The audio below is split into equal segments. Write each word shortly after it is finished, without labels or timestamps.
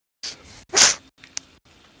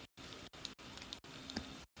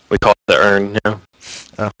We call it the urn now.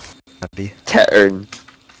 Oh, that'd be. Turn.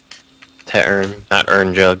 The urn, not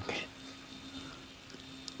urn jug.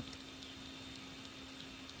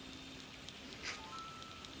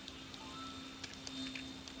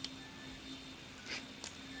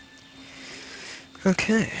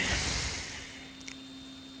 Okay.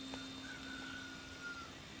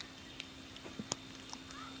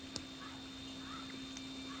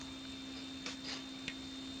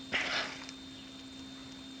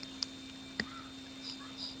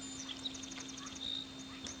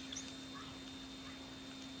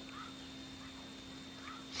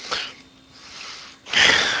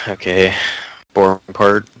 Okay, boring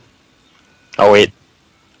part. Oh wait,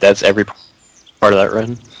 that's every part of that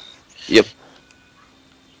run. Yep.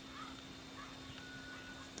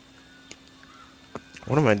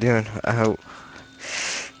 What am I doing? Oh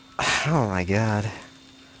my god.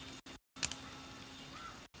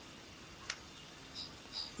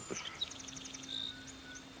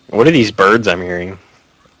 What are these birds I'm hearing?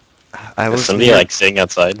 I Is live somebody near. like sitting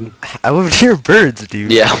outside? I live near birds,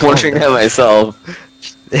 dude. Yeah, I'm wondering that myself.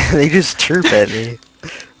 They just chirp at me.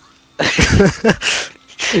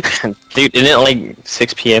 Dude, isn't it like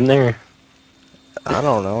 6 p.m. there? I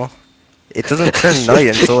don't know. It doesn't turn night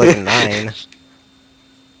until like 9.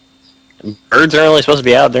 Birds are only supposed to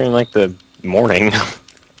be out during like the morning.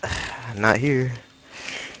 Not here.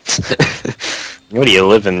 What do you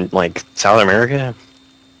live in, like, South America?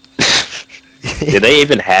 Do they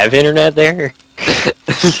even have internet there?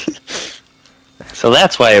 So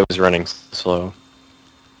that's why it was running slow.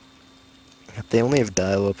 They only have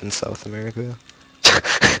dial-up in South America.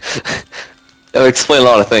 That would explain a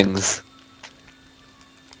lot of things.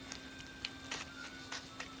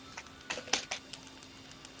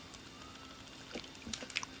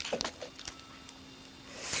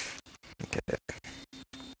 Okay.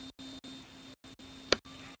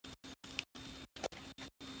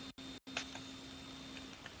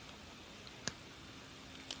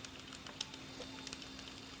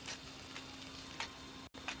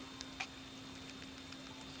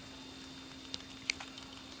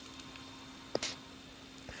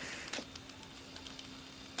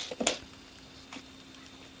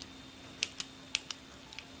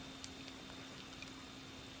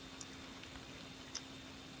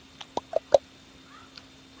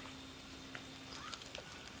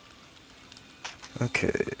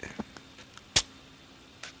 Okay.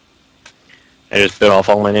 I just bit off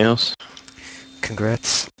all my nails.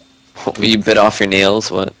 Congrats. You bit off your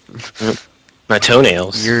nails, what? My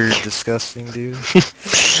toenails. You're disgusting, dude.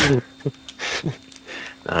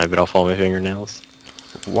 I bit off all my fingernails.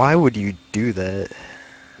 Why would you do that?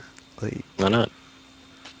 Like, Why not?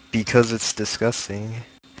 because it's disgusting.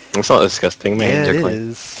 It's not disgusting. My Yeah, hands it are clean.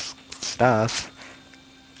 is. Stop.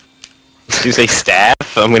 Did you say staff?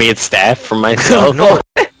 I'm gonna get staff from myself.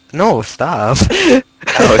 No, stop.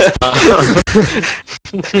 Oh, stop.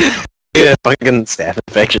 Yeah, fucking staph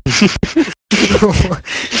infection.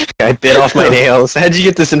 I bit off my nails. How'd you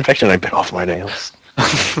get this infection? I bit off my nails.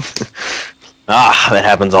 Ah, that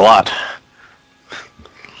happens a lot.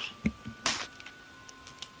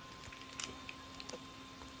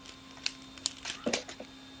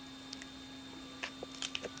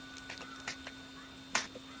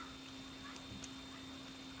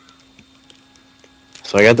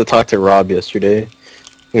 So I got to talk to Rob yesterday,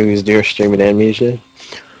 who was doing streaming Amnesia.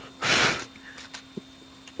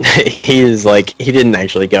 He is like, he didn't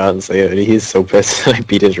actually go out and say it. He's so pissed that I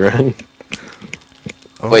beat his run.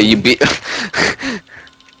 Oh, Wait, you beat...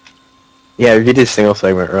 Yeah, we beat his single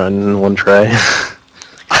segment run in one try.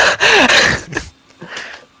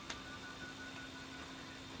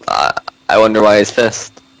 I wonder why he's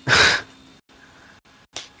pissed. I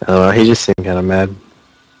don't know, he just seemed kind of mad.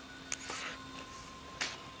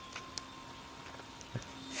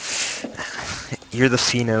 You're the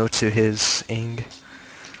Fino to his Ing.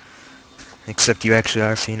 Except you actually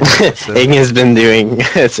are Fino. So. Ing has been doing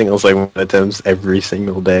single segment attempts every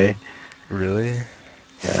single day. Really?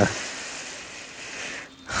 Yeah.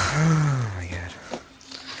 Oh my god.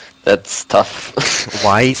 That's tough.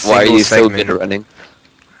 Why Why are you so segment? good at running?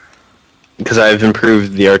 Because I've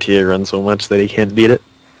improved the RTA run so much that he can't beat it.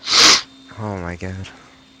 Oh my god.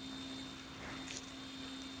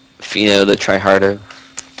 Fino the try harder.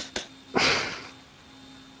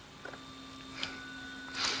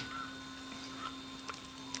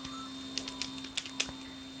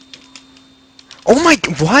 Oh my,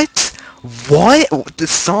 what? What? The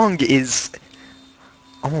song is...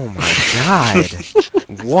 Oh my god.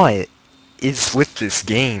 What is with this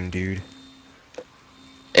game, dude?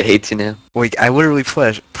 It hates you now. Like, I literally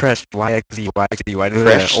pressed YXZ, YXZ, why did that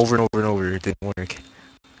Pressed? over and over and over, it didn't work.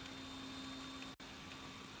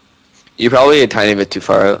 You're probably a tiny bit too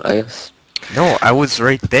far out, I guess. No, I was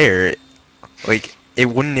right there. Like, it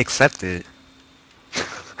wouldn't accept it.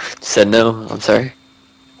 Said no. I'm sorry.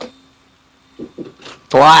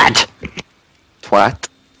 What? Twat.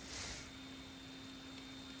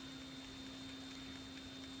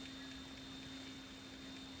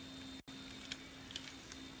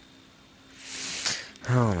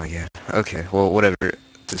 Oh my god. Okay, well, whatever.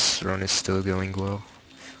 This run is still going well.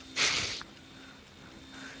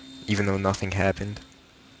 Even though nothing happened.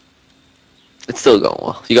 It's still going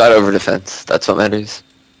well. You got over defense. That's what matters.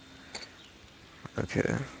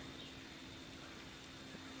 Okay.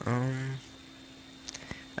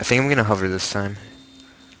 I think I'm gonna hover this time.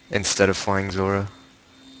 Instead of flying Zora.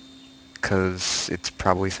 Cause it's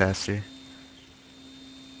probably faster.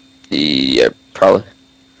 Yeah, probably.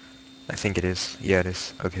 I think it is. Yeah, it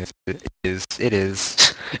is. Okay. It is. It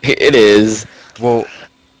is. It is. Well,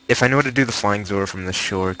 if I know how to do the flying Zora from the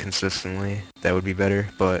shore consistently, that would be better,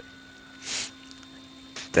 but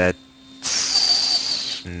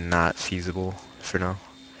that's not feasible for now.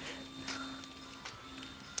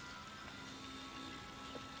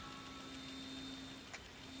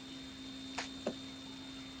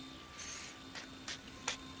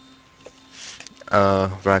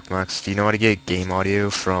 Rockmox, do you know how to get game audio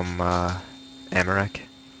from, Amarak?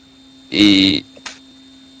 E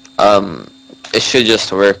it should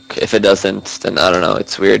just work. If it doesn't, then I don't know.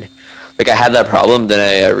 It's weird. Like I had that problem, then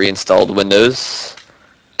I reinstalled Windows,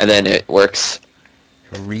 and then it works.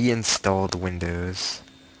 Reinstalled Windows.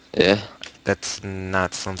 Yeah. That's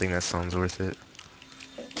not something that sounds worth it.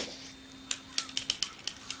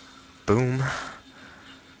 Boom.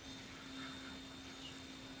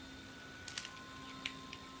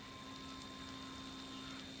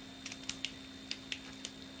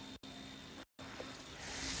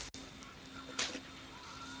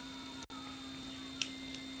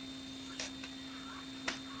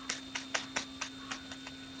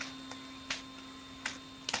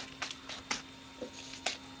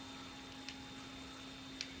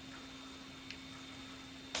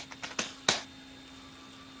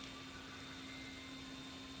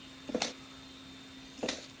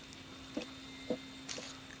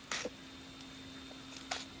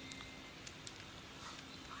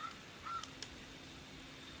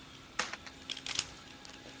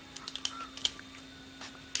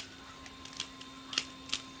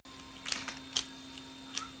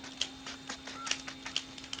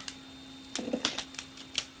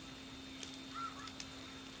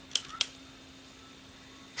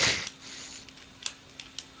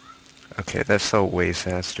 Okay, that felt way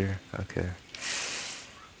faster. Okay.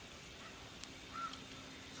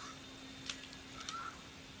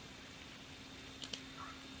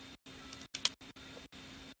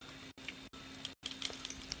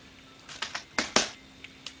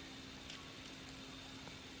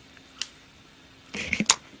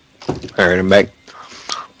 Alright, I'm back.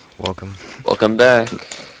 Welcome. Welcome back.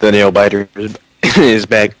 The nail biter is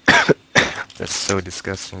back. That's so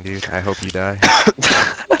disgusting, dude. I hope you die.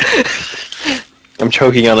 I'm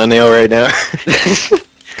choking on a nail right now.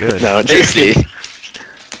 Good. No, Tasty.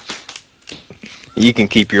 you can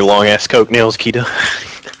keep your long ass coke nails, Kita.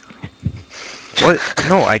 What?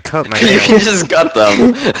 No, I cut my You nails. just got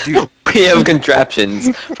them. Dude. We have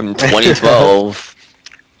contraptions from 2012.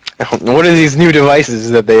 What are these new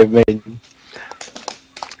devices that they have made?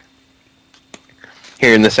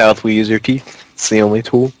 Here in the South, we use our teeth. It's the only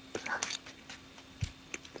tool.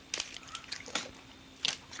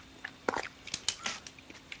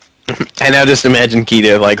 I now just imagine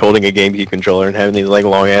Kita like holding a GameCube controller and having these like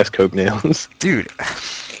long ass coke nails. Dude,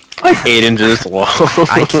 Like 8 inches long.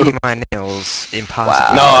 I keep my nails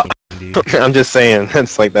impossible. No, Dude. I'm just saying.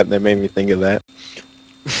 That's like that made me think of that.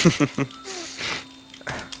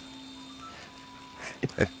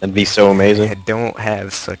 That'd be so I amazing. don't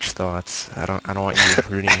have such thoughts. I don't want you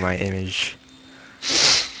ruining my image.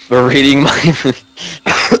 We're reading my...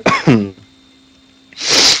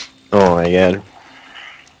 Oh my god.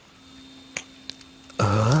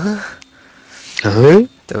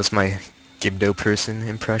 That was my Gibdo person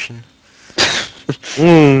impression.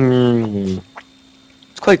 Mm.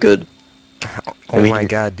 It's quite good. Oh my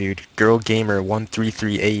god, dude. Girl Gamer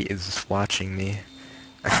 1338 is watching me.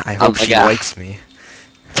 I Oh hope my she God. likes me.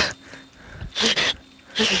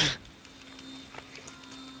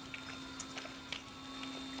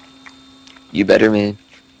 You better, man.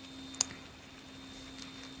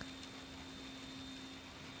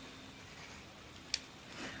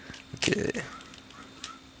 Okay.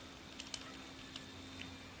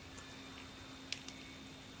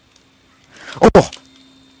 Oh!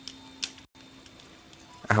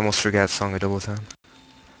 I almost forgot Song of Double Time.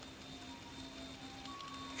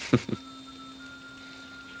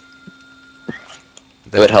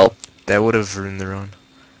 It would help. That would have ruined the run.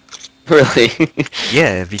 Really?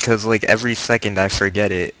 Yeah, because like every second I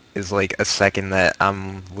forget it is like a second that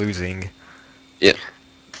I'm losing.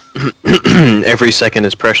 Every second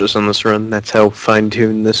is precious on this run. That's how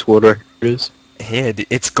fine-tuned this world record is. Yeah,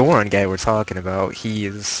 it's Goron guy we're talking about. He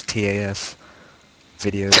is TAS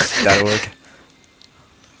videos.org.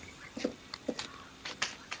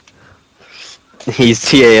 He's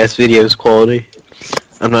TAS videos quality.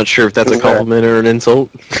 I'm not sure if that's a compliment or an insult.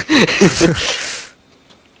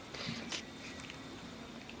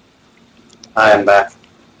 Hi, I'm back.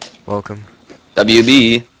 Welcome.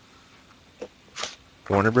 WB.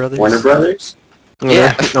 Warner Brothers? Warner Brothers?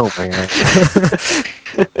 Yeah. Oh my god.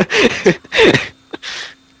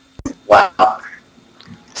 Wow.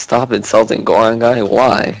 Stop insulting Goron guy.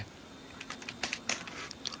 Why?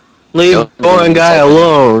 Leave Yo, Goron guy insulting.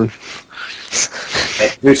 alone. Hey,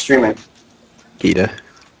 who's streaming? Gita.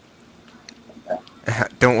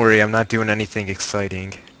 Don't worry, I'm not doing anything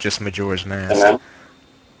exciting. Just Majora's Mask. And then?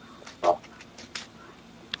 Oh.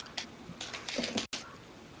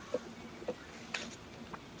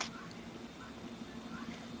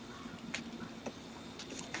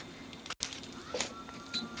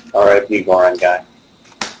 R.I.P. Goron guy.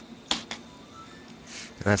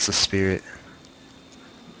 That's the spirit.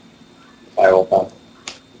 I will come.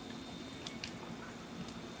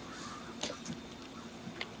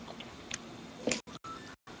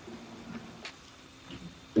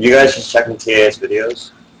 Did you guys just check in TAS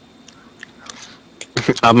videos?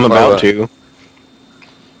 I'm about to.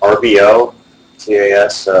 RBO,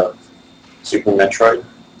 TAS of Super Metroid.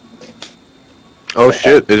 Oh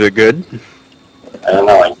shit, is it good? I don't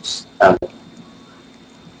know, I just found it.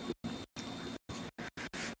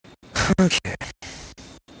 Okay.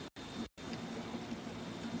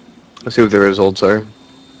 Let's see what the results are.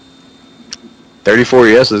 34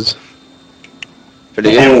 yeses.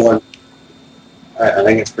 Pretty good. Alright, I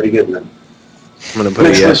think it's pretty good then. I'm gonna put a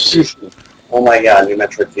yes. Fusion. Oh my god, new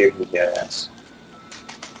Metroid Fusion TAS.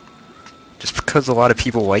 Just because a lot of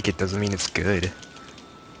people like it doesn't mean it's good.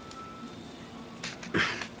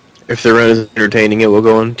 If the run is entertaining, it will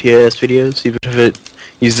go on TAS videos, even if it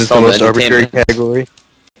uses the Some most arbitrary entertainment. category.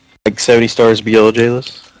 Like 70 stars BLJ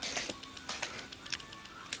list.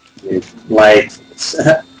 Dude, like,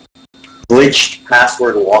 glitched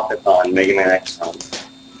password walkathon, Mega Man XCOM.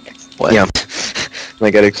 What? Yeah. I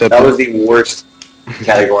got accepted. That was the worst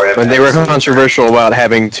category I've But they were ever seen. controversial about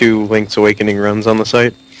having 2 Link's Awakening runs on the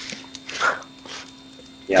site.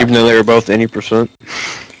 Yeah. Even though they were both any percent.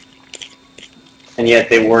 And yet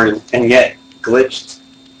they weren't, and yet glitched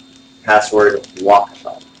password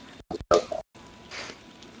walkathon.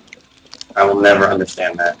 I will never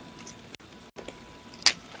understand that.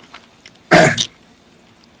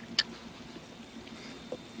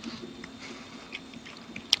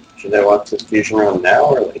 Should I watch this fusion run now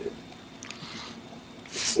or later?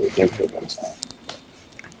 Let's see what gameplay comes out.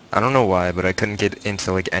 I don't know why, but I couldn't get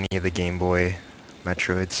into like any of the Game Boy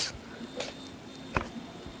Metroids.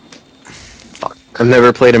 I've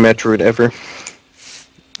never played a Metroid ever.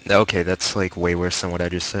 Okay, that's like way worse than what I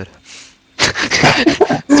just said.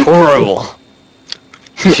 It's horrible.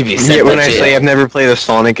 Should be sent Yeah, when to I jail. say I've never played a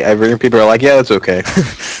Sonic ever, people are like, yeah, that's okay.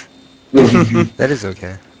 That is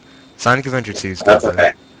okay. Sonic Adventure 2 is good. That's though.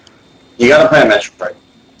 okay. You gotta play a Metroid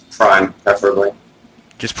Prime, preferably.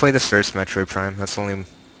 Just play the first Metroid Prime. That's the only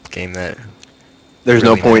game that... There's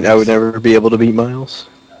Really no point I matters. would never be able to beat Miles.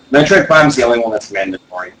 Metroid Prime's the only one that's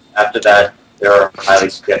mandatory. After that, there are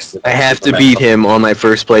highly suggested. I have to beat him on my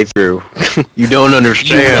first playthrough. You don't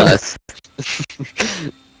understand. Yes.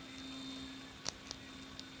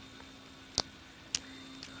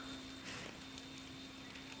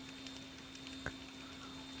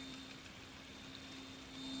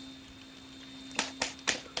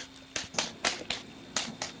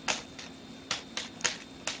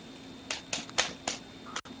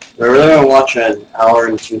 We're really gonna watch an hour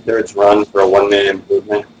and 2/3 run for a 1-minute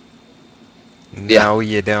improvement. No,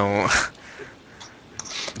 you don't.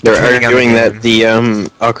 They're Depending on the arguing that game. the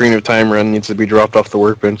Ocarina of Time run needs to be dropped off the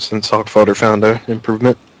workbench since Hawkfather found an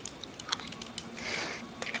improvement.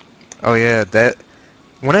 Oh yeah, that...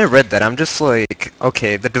 When I read that, I'm just like,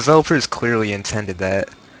 okay, the developers clearly intended that.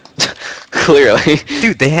 Clearly.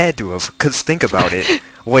 Dude, they had to have, because think about it.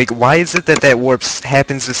 Like, why is it that that warp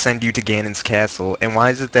happens to send you to Ganon's castle, and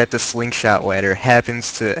why is it that the slingshot ladder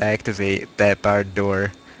happens to activate that barred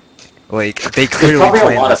door? Like, they clearly There's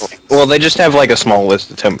probably a lot planned of this. things. Well, they just have like a small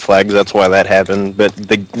list of temp flags, that's why that happened, but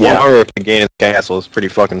the Yeah. water to Ganon's castle is pretty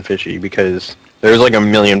fucking fishy because there's like a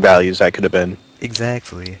million values that could have been.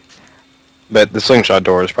 Exactly. But the slingshot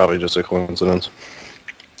door is probably just a coincidence.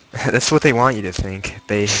 That's what they want you to think.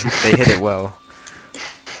 They hit it well.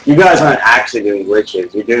 You guys aren't actually doing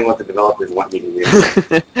glitches. You're doing what the developers want you to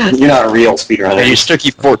do. You're not a real It speedrunner. took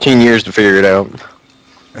you 14 years to figure it out.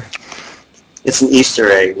 It's an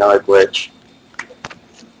Easter egg, not a glitch.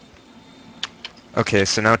 Okay,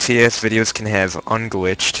 so now TAS videos can have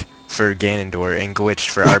unglitched for Ganondorf and glitched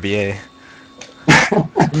for RBA.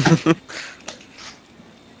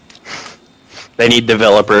 They need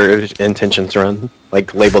developer intentions run.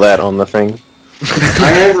 Like, label that on the thing.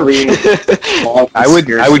 I remember reading long I would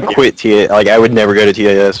conspiracy quit TA. Like, I would never go to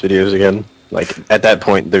TAS videos again. Like, at that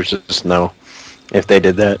point, there's just no. If they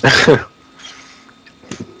did that.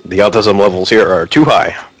 The autism levels here are too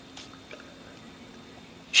high.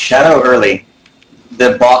 Shadow Early,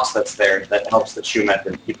 the box that's there that helps the chew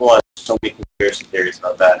method. People have so many conspiracy theories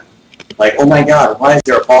about that. Like, oh my god, why is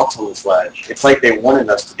there a box on this ledge? It's like they wanted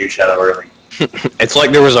us to do Shadow Early. It's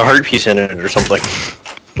like there was a heart piece in it or something.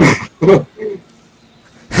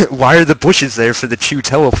 Why are the bushes there for the Chew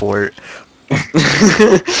teleport?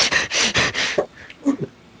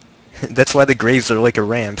 That's why the graves are like a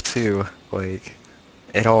ramp too. Like,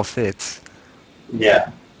 it all fits.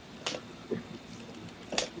 Yeah.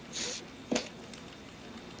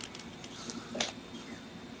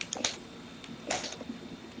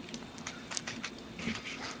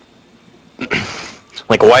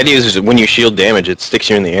 Like, why do you, when you shield damage, it sticks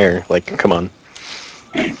you in the air? Like, come on.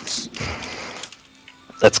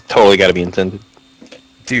 That's totally got to be intended.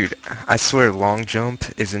 Dude, I swear long jump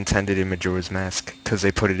is intended in Majora's Mask, because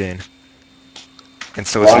they put it in. And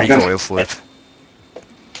so is Long jump? recoil flip.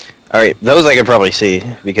 Alright, those I could probably see,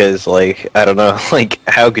 because, like, I don't know, like,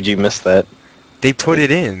 how could you miss that? They put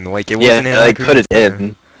it in, like it Yeah, wasn't in like, put it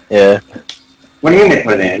in. Yeah. What do you mean they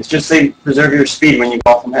put it in? It's just they preserve your speed when you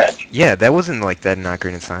go off an edge. Yeah, that wasn't like that in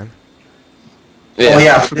Ocarina of Time. Oh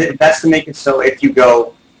yeah, but that's to make it so if you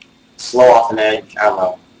go slow off an edge, I don't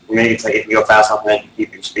know. Maybe it's like if you go fast off an edge, you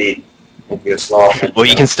keep your speed. If you go slow off an edge, Well,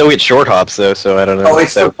 you can still get short hops, though, so I don't know. Oh,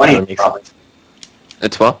 it's That for bunny kinda makes probably.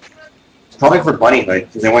 It's what? It's probably for bunnyhood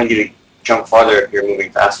because they want you to jump farther if you're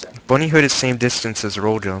moving faster. Bunnyhood is same distance as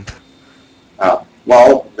roll jump. Oh,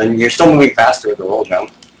 well, then you're still moving faster with the roll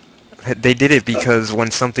jump. They did it because when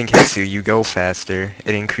something hits you, you go faster.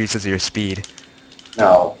 It increases your speed.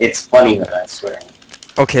 No, it's bunnyhood, I swear.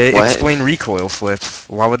 Okay, What? explain recoil flip.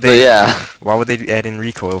 Why would But they? yeah. Why would they add in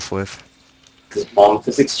recoil flip? Because bomb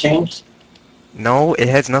physics changed. No, it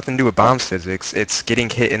has nothing to do with bomb physics. It's getting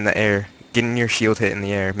hit in the air. Getting your shield hit in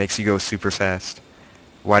the air makes you go super fast.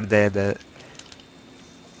 Why did they add that?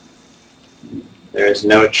 There's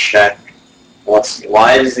no check.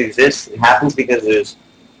 Why does it exist? It happens because there's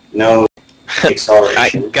no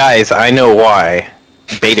acceleration. Guys, I know why.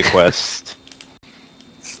 Beta Quest.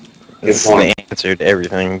 That's the point. answer to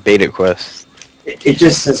everything. Beta Quest. It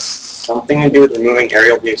just has something to do with removing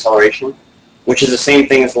aerial deacceleration, which is the same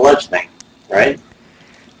thing as the ledge thing, right?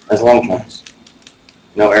 As long jumps.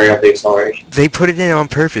 No aerial deacceleration. They put it in on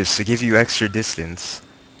purpose to give you extra distance.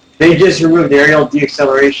 They just removed aerial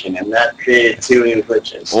deacceleration, and that created two new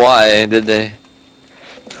glitches. Why did they?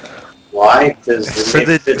 Why? Because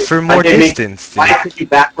For more distance, dude. Why could you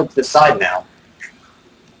backflip to the side now?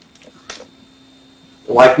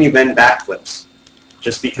 Why can you bend backflips?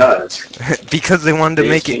 Just because. Because they wanted to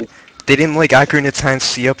make it. They didn't like Ocarina of Time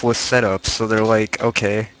C-up set up, so they're like,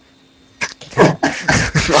 okay.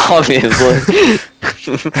 Obviously.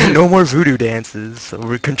 No more voodoo dances.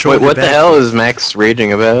 We're controlling. Wait, what the hell is Max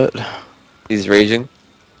raging about? He's raging.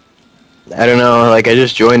 I don't know, like, I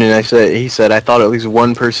just joined and he said, I thought at least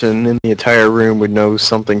one person in the entire room would know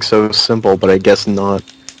something so simple, but I guess not.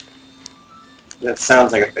 That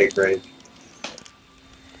sounds like a fake rage.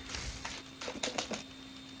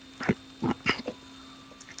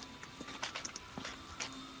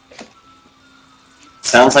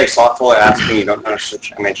 Sounds like Software asking you don't know how to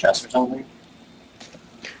switch MHS or something.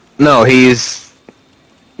 No, he's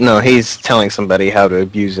telling somebody how to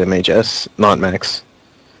abuse MHS, not Max.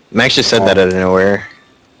 Max just said that out of nowhere.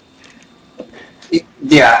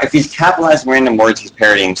 Yeah, if he's capitalizing random words, he's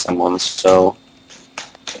parodying someone, so...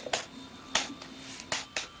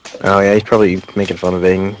 Oh yeah, he's probably making fun of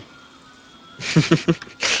Aang.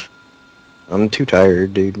 I'm too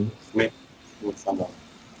tired, dude.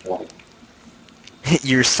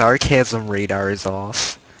 Your sarcasm radar is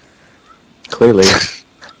off. Clearly.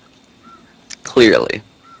 Clearly.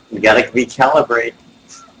 You gotta recalibrate.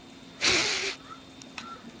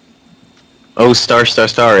 Oh, star,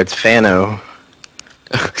 it's Fano.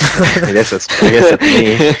 I guess that's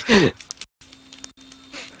me.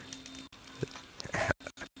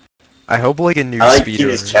 I hope like a new I like to keep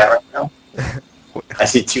his speedrunner. chat right now. I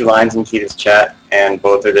see 2 lines in Kita's chat, and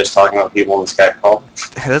both are just talking about people in the Skype call.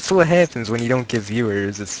 That's what happens when you don't get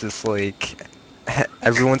viewers. It's just like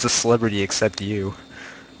everyone's a celebrity except you.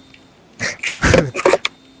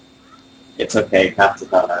 It's okay, Kath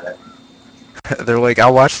is not at it. They're like,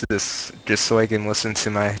 I'll watch this just so I can listen to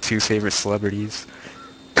my 2 favorite celebrities.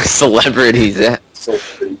 Celebrities, yeah. So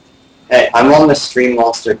pretty. Hey, I'm on the Stream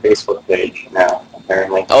Monster Facebook page now,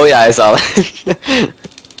 apparently, Oh yeah, I saw that.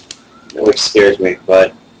 which scares me,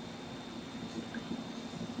 but...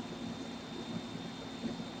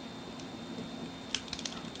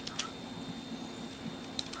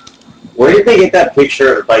 Where did they get that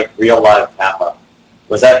picture of, like, real live Kappa?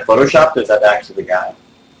 Was that photoshopped, or is that actually the guy?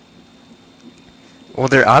 Well,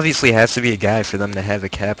 there obviously has to be a guy for them to have a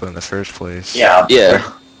Kappa in the first place. Yeah.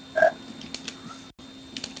 Yeah.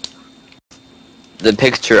 The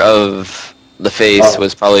picture of the face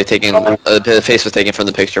was probably taken. The face was taken from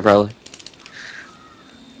the picture, probably.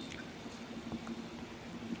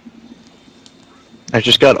 I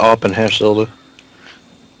just got op and hash Zelda.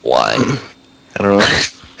 Why? I don't know.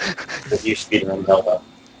 Because you speedrun Zelda.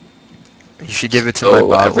 You should give it to my Oh,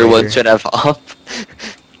 bot everyone later. should have op.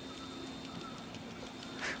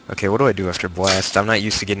 Okay, what do I do after blast? I'm not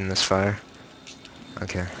used to getting this far.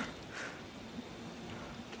 Okay.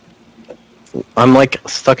 I'm like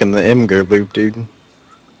stuck in the Imgur loop, dude.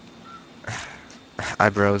 I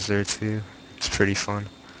browse there too. It's pretty fun.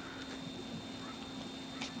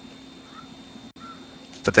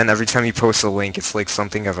 But then every time you post a link, it's like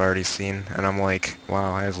something I've already seen, and I'm like,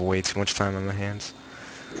 wow, I have way too much time on my hands.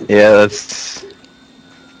 Yeah, that's...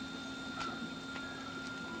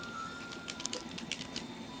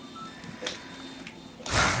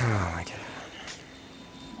 Oh my god.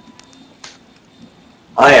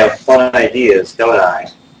 I have fun ideas, don't I?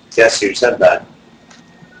 Guess who said that?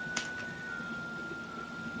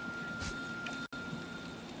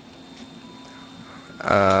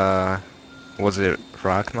 Was it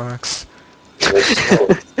Rocknox?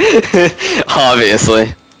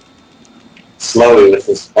 Obviously. Slowly with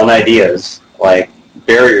his fun ideas, like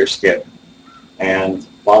barrier skip and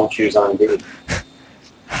bomb shoes on B.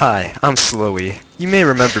 Hi, I'm Slowy. You may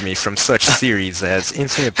remember me from such series as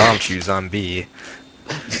Infinite Bomb Shoes on B.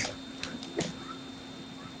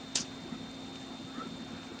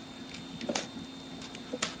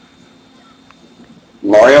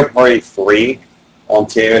 Mario Party 3 on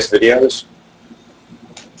TAS videos?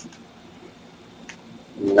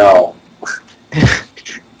 No.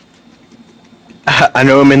 I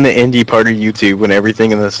know I'm in the indie part of YouTube when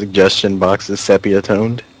everything in the suggestion box is sepia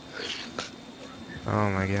toned.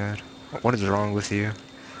 Oh my god. What is wrong with you?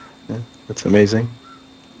 That's amazing.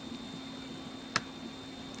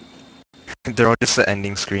 They're all just the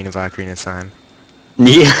ending screen of Ocarina of Time.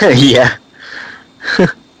 Yeah, yeah.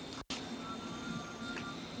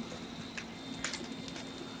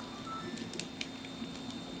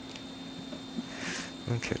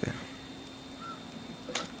 Okay.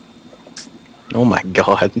 Oh my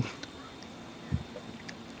god.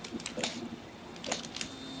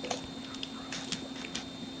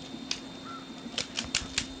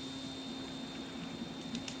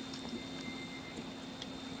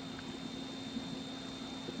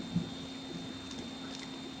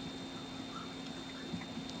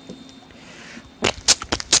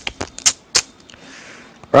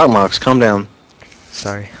 Rockmox, calm down.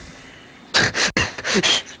 Sorry.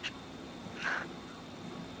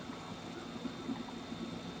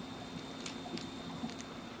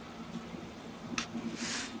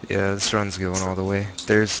 Yeah, this run's going all the way.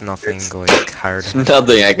 There's nothing, like, hard.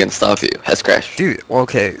 Nothing I can stop you. Has crashed. Dude,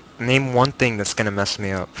 okay, name one thing that's gonna mess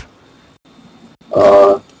me up.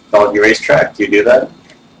 Doggy Racetrack, do you do that?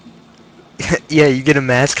 Yeah, you get a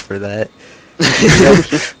mask for that.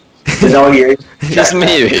 The Doggy Racetrack. Just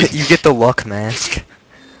maybe. You get the luck mask.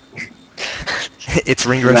 It's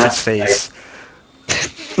Ringrush's face.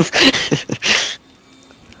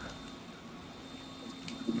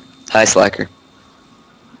 Hi, Slacker.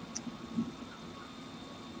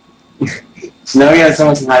 So now we have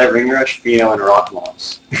someone who had a Ring Rush, Fino, and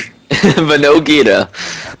Rockmoss. But no Gita.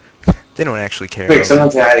 They don't actually care. Quick, about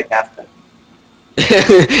someone say hi to Captain.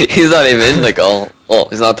 He's not even, like, all... Oh,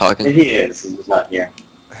 he's not talking. He is, he's just not here.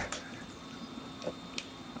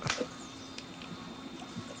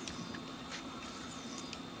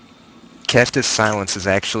 Cactus Silence is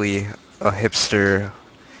actually a hipster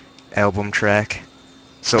album track.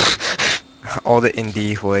 So all the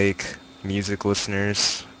indie like music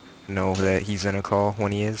listeners know that he's in a call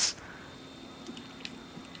when he is.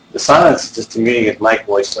 The silence is just commuting as Mike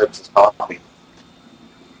Boy slurps his coffee.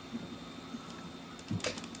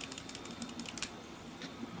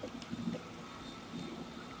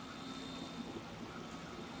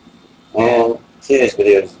 And today's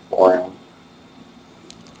video is boring.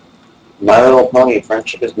 My Little Pony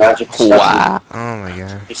Friendship is Magic discussion. Wow. Oh my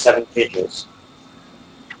god. 57 pages.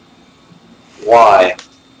 Why?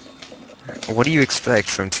 What do you expect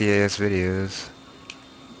from TAS videos?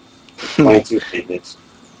 22 pages.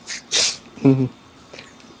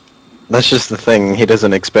 That's just the thing. He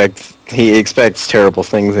doesn't expect. He expects terrible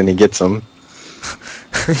things, and he gets them.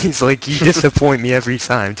 He's like, you disappoint me every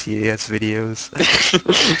time, TAS videos.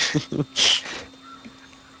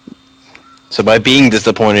 So by being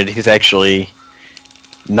disappointed, he's actually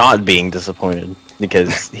not being disappointed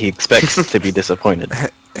because he expects to be disappointed.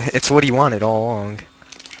 It's what he wanted all along.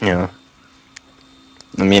 Yeah.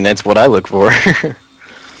 I mean, that's what I look for. To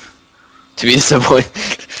be disappointed.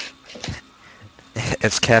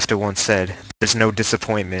 As Kafta once said, there's no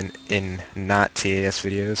disappointment in not TAS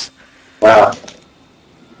videos. Wow.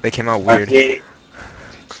 They came out weird. Yeah,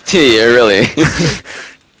 really.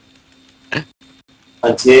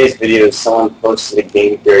 On today's video, someone posted a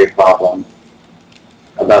game theory problem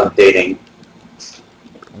about dating.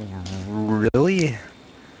 Really?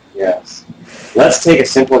 Yes. Let's take a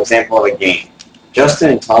simple example of a game. Justin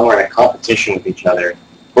and Tom are in a competition with each other.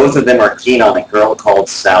 Both of them are keen on a girl called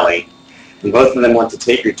Sally, and both of them want to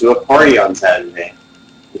take her to a party on Saturday.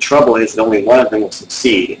 The trouble is that only one of them will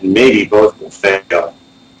succeed, and maybe both will fail.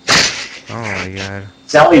 Oh my god.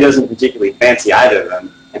 Sally doesn't particularly fancy either of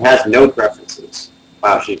them, and has no preferences.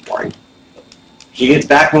 Wow, she's boring. She gets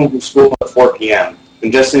back home from school at 4 p.m.,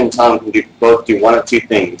 and Justin and Tom can both do one of two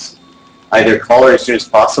things. Either call her as soon as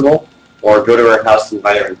possible, or go to her house and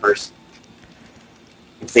invite her in person.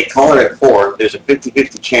 If they call her at 4, there's a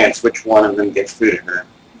 50-50 chance which one of them gets through to her.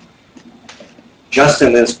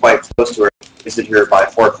 Justin lives quite close to her and can visit her by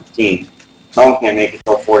 4:15. Tom can't make it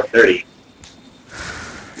till 4:30.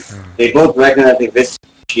 They both reckon that if they visit,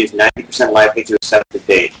 she is 90% likely to accept the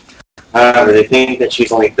date. However, they think that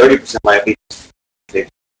she's only 30% likely to accept the date.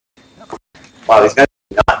 Wow, these guys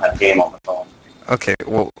do not have game on the phone. Okay,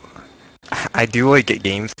 well, I do like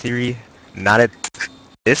game theory. Not at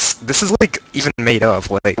this is like even made up.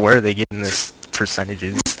 Like, where are they getting this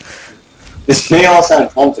percentages? This may all sound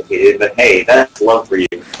complicated, but hey, that's love for you.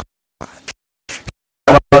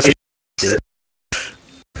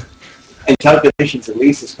 And calculations at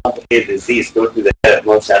least as complicated as these go through the head of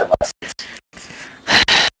most adolescents.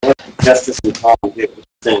 Justice and Tom do.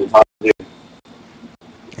 Justin and Tom do.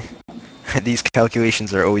 These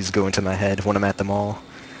calculations are always going to my head when I'm at the mall.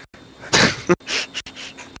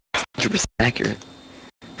 100% accurate.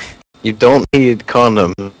 You don't need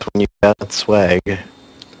condoms when you got swag.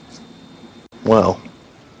 Well,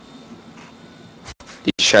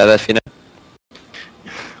 Did you try that, Fina?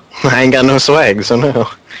 I ain't got no swag, so no.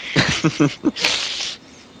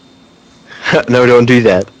 No, don't do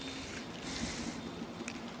that.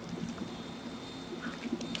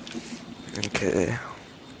 Okay.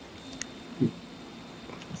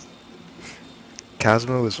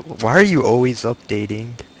 Cosmo is. Why are you always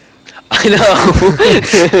updating? I know.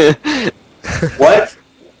 What?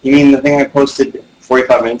 You mean the thing I posted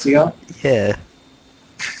 45 minutes ago? Yeah.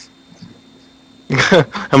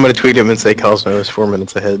 I'm gonna tweet him and say Cosmo is 4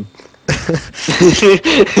 minutes ahead.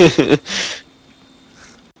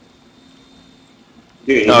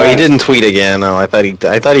 Dude, No, he didn't tweet again. No, I thought he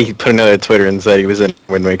put another Twitter and said he was in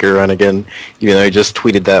Windmaker Run again, even though he just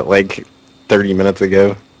tweeted that like 30 minutes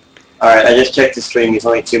ago. Alright, I just checked the stream. He's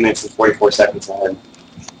only 2 minutes and 44 seconds ahead.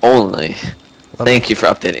 Only. Let Thank you for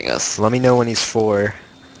updating us. Let me know when he's 4.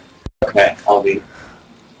 Okay, I'll be.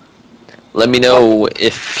 Let me know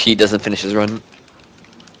if he doesn't finish his run.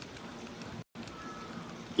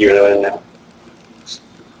 You really want to know?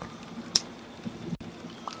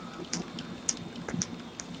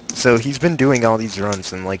 So he's been doing all these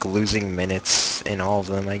runs and like losing minutes in all of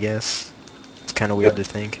them, I guess. It's kind of weird to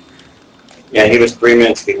think. Yeah, he was 3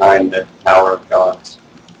 minutes behind the Tower of Gods.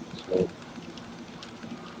 So,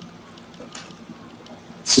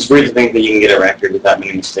 it's just weird to think that you can get a record with that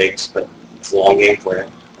many mistakes, but it's a long game for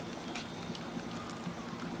you.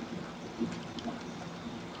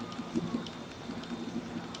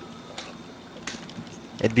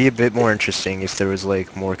 It'd be a bit more interesting if there was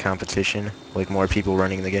like more competition, like more people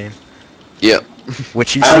running the game. Yep.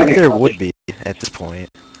 Which you I don't think think there it's would be at this point.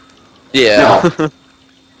 Yeah. No.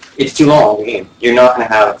 It's too long, the game. You're not going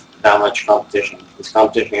to have that much competition. It's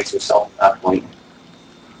competition against yourself at that point.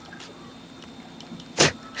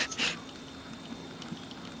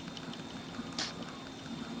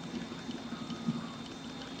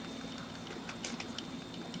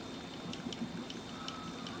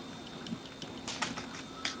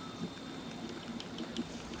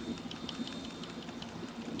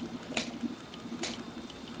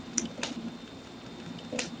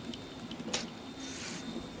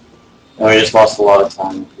 No, I just lost a lot of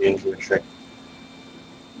time into a trick.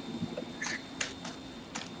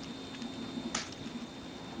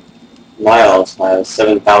 Miles has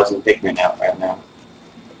 7,000 Pikmin out right now.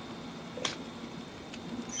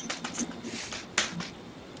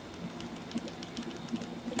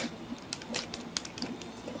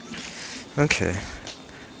 Okay.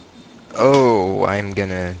 Oh, I'm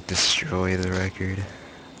gonna destroy the record.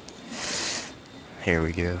 Here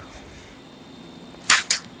we go.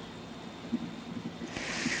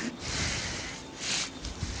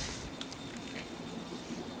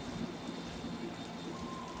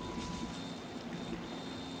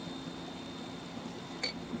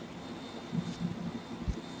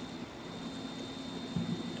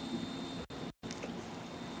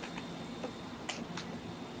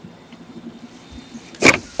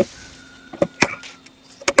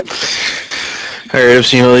 Alright, I've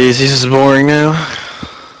seen all these. This is boring now.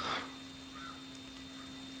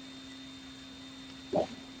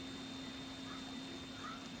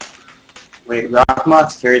 Wait,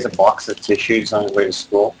 Rockmox carries a box of tissues on his way to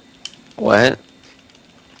school. What?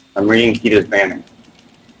 I'm reading Kita's banner.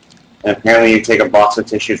 And apparently you take a box of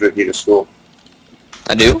tissues with you to school.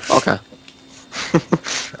 I do? Okay.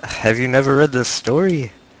 Have you never read this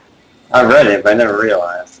story? I read it, but I never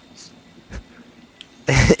realized.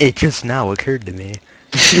 It just now occurred to me.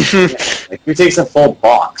 Like, who takes a full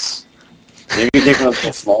box? Maybe you take one of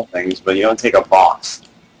the small things, but you don't take a box.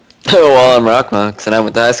 Oh, well, I'm Rockmox, and I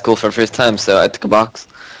went to high school for the first time, so I took a box.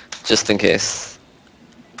 Just in case.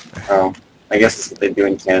 Oh, I guess that's what they do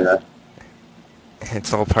in Canada.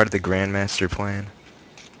 It's all part of the Grandmaster plan.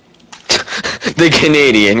 The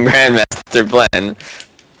Canadian Grandmaster plan.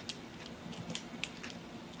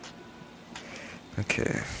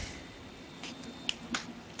 Okay.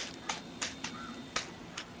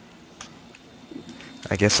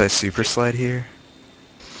 I guess I super slide here.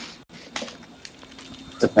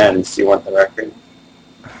 Depends. You want the record?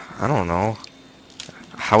 I don't know.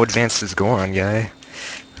 How advanced is Goron, guy?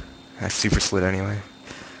 I super slid anyway.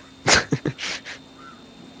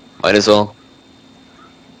 Might as well.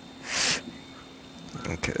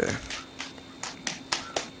 Okay.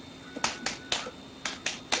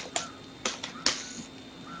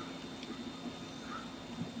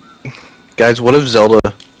 Guys, what if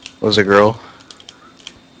Zelda was a girl?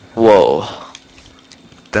 Whoa.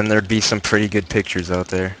 Then there'd be some pretty good pictures out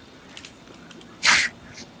there.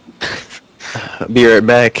 Be right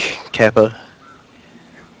back, Kappa.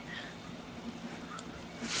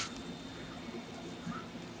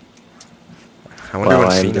 I wonder Wow,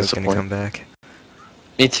 when I am Fino's gonna disappointed. come back.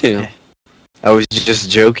 Me too. I was just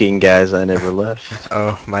joking, guys. I never left.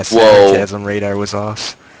 Oh, my Whoa. sarcasm radar was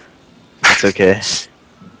off. It's okay.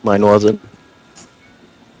 Mine wasn't.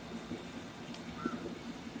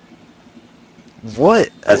 What?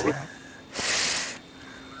 As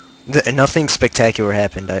Nothing spectacular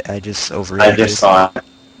happened. I just overreacted. I just saw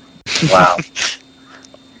it. Wow.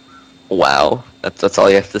 Wow. That's all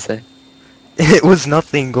you have to say? It was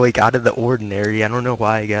nothing like out of the ordinary. I don't know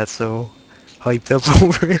why I got so hyped up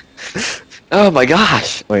over it. Oh my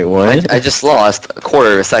gosh. Wait, what? I just lost a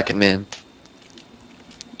quarter of a second, man.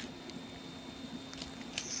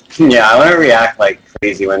 Yeah, I want to react like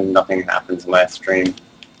crazy when nothing happens in my stream.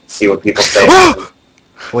 See what people say.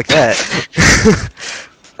 Like that.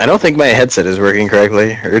 I don't think my headset is working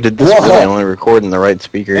correctly. Or did this Whoa. really only record in the right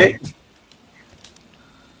speaker? Hey.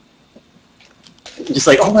 Just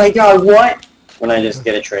like, oh my god, what? When I just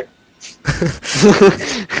get a trick.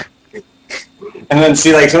 And then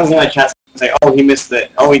see, like, someone's in my chat say, oh, he missed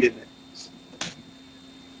it. Oh, he did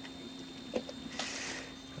it.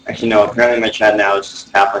 Actually, no, apparently my chat now is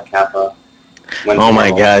just Kappa Kappa. Oh my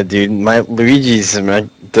god, dude. My Luigi's,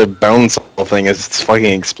 the bounce thing is it's fucking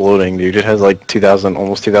exploding, dude. It has like 2,000,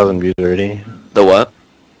 almost 2,000 views already. The what?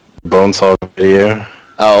 Bonesaw video.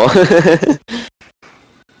 Oh.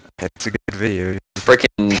 It's a good video.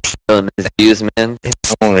 Freaking showing his views, man.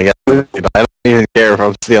 It's Oh my god, dude, I don't even care if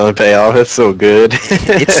I'm stealing payoff. It's so good.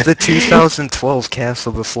 it's the 2012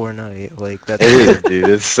 Castle Before Night. Like that's It is, dude.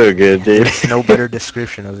 It's so good, dude. There's no better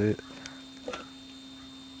description of it.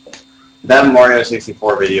 That Mario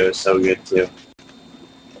 64 video is so good, too.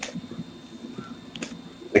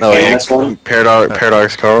 The Oh, yeah. Canis one?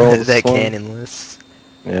 Paradox Carl. That canon list.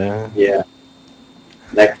 Yeah. Yeah.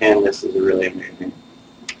 That canvas is really amazing.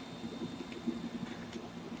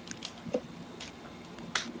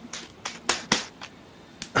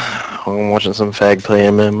 I'm watching some fag play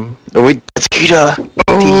MM. Oh wait, that's Kita!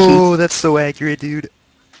 Oh, that's so accurate, dude.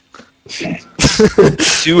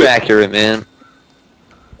 Too accurate, man.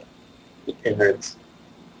 It hurts.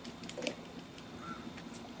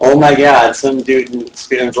 Oh my god, some dude in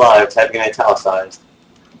Speedruns Live typing italicized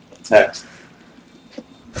text.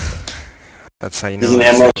 That's how you This know.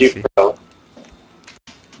 is an MLG Pro.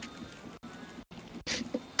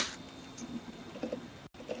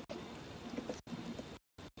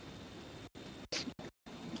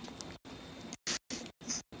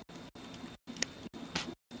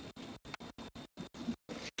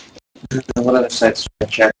 What other sites should I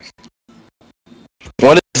check?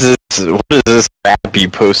 What is this? What is this app you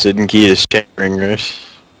posted in Kia's chat, English?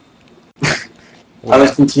 I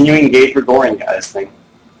was continuing Gay for Goring guys thing.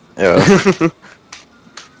 Oh.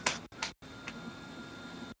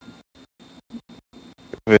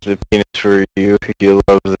 With the penis for you, you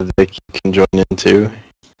love the dick you can join into.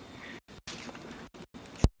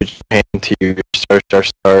 Put your hand to your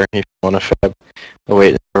star, if you want to fab. Oh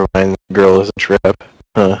wait, never mind, the girl is a trap.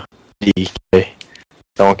 Huh. DK.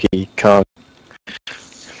 Donkey Kong.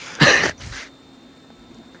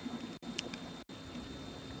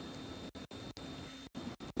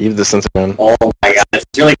 Leave the censor on. Oh my god, it's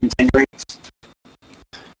really continuing.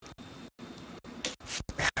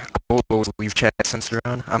 I will always leave chat censored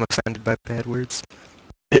on. I'm offended by bad words.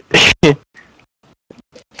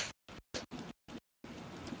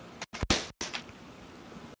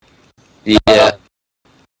 Yeah.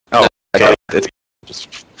 Oh, okay. It's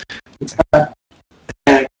It's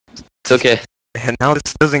okay. And now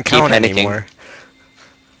this doesn't Keep count panicking. anymore.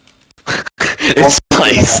 it's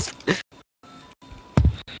nice.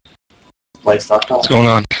 Place.com. What's going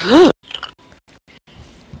on?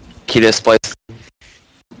 Keto Splice.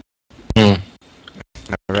 My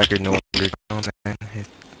record no longer counts, man.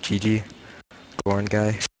 GG. Gorn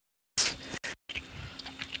guy.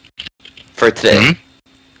 For today.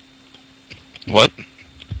 What?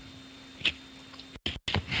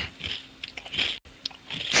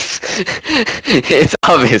 It's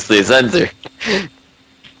obviously a censor.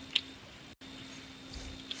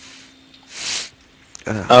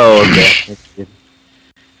 Oh, okay.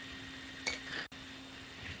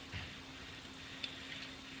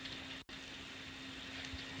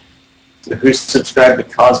 Who's subscribed to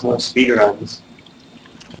Cosmos Speedruns?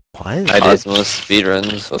 What? I did. Cosmos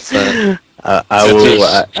speedruns. What's that?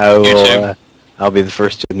 I'll be the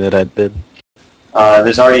first to admit I did.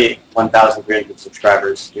 There's already 1,300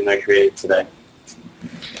 subscribers, even though I created today.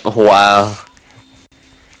 Wow.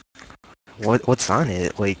 What's on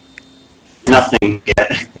it? Like, Nothing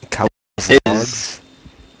yet. cows His- and dogs?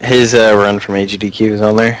 His run from AGDQ is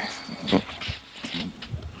on there.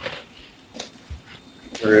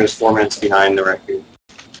 Or is 4 minutes behind the record.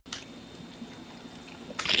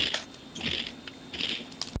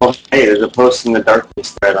 Well, hey, there's a Post in the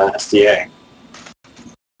Darkness thread on SDA.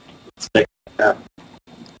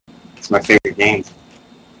 It's my favorite game.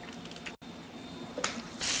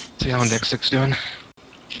 See how Index 6 doing?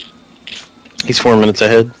 He's 4 minutes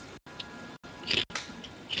ahead.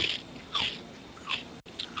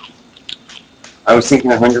 I was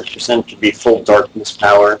thinking 100% should be full darkness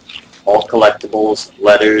power, all collectibles,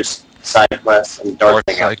 letters, side quests, and Dark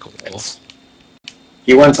darkling cycle. outfits.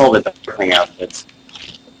 He wants all the darkling outfits.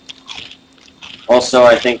 Also,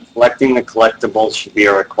 I think collecting the collectibles should be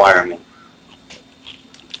a requirement.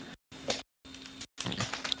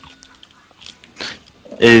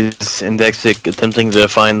 Is Indexic attempting to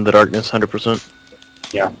find the darkness 100%?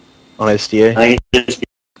 Yeah. On SDA? I think it should just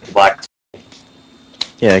be black.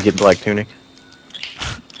 Yeah, get Black Tunic.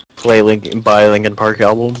 Buy Linkin Park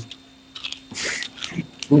album.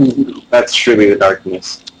 That's truly the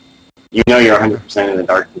darkness. You know you're 100% in the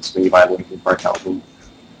darkness when you buy the Linkin Park album.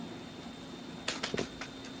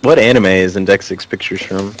 What anime is Indexic's pictures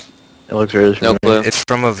from? It looks really No familiar. clue. It's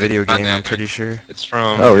from a video Not game, I'm that. pretty sure. It's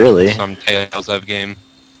from Oh, really? some Tales of game.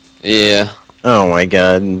 Yeah. Oh my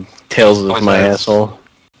god. Tales of Always my has. asshole.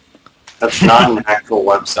 That's not an actual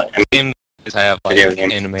website. I mean, Games have like Video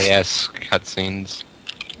game. anime-esque cutscenes.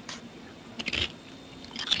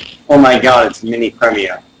 oh my god, it's Mini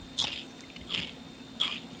Premiere.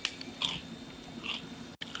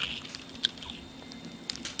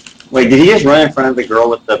 Wait, did he just run in front of the girl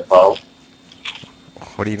with the bow?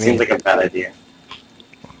 What do you mean? Seems like a bad idea.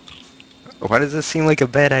 Why does this seem like a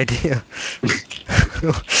bad idea?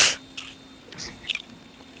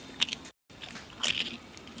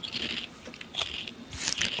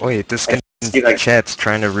 Wait, this guy See, in like- chat's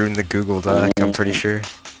trying to ruin the Google Doc, I'm pretty sure.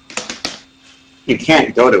 You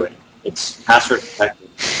can't go to it. It's password protected.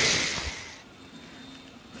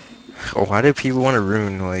 Oh, why do people want to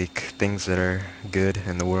ruin, like, things that are good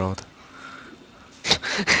in the world?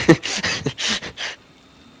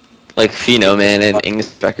 Like Pheno, man, and English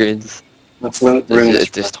records. Let's ruin It's this.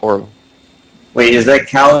 just horrible. Wait, is that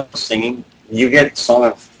Cal singing? You get Song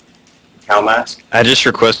of cow mask. I just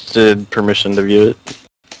requested permission to view it.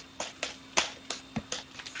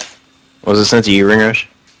 Was it sent to you, Ring Rush?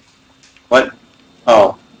 What?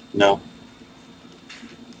 Oh, no.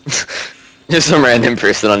 Just some random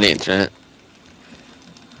person on the internet.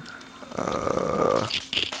 I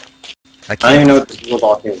I don't even can't. know what this Google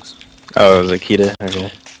Doc is. Oh, it was Akita.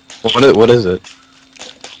 Okay. What is it?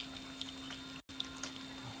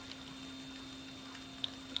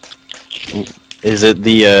 Is it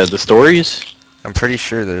the stories? I'm pretty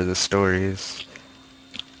sure they're the stories.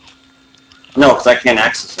 No, because I can't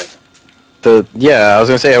access it. Yeah, I was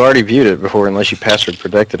gonna say I've already viewed it before, unless you password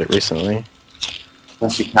protected it recently.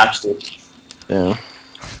 Unless you patched it. Yeah.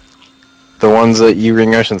 The ones that you,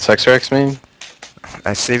 Ring Rush, and Sex Rex made?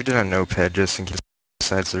 I saved it on Notepad just in case I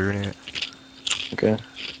decide to ruin it. Okay.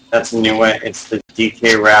 That's a new one. It's the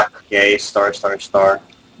DK rap gay star star star.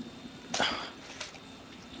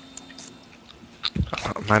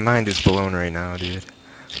 My mind is blown right now, dude.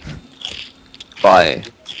 Bye.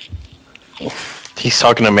 He's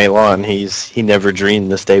talking to Meilon. He never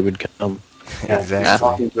dreamed this day would come. Yeah, he's Exactly.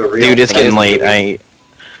 talking to a real Dude, it's I guess getting late. it's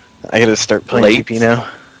I gotta start playing Late? PP now.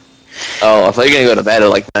 Oh, I thought you were gonna go to bed at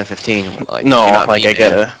like 9:15. Like, No, you're not like me,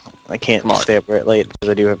 man. I can't Come on. stay up right late because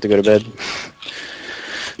I do have to go to bed.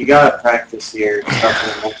 You gotta practice your stuff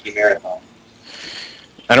in a multi-marathon.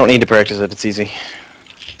 I don't need to practice it. It's easy.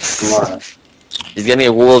 Tomorrow. He's getting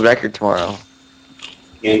a world record tomorrow.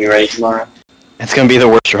 You gonna be ready tomorrow? It's gonna be the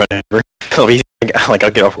worst run ever. I'll be like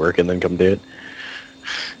I'll get off work and then come do it.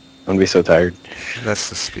 I'm gonna be so tired. That's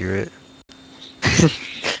the spirit.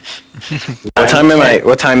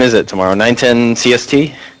 What time is it tomorrow? 9:10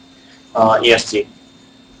 CST? EST.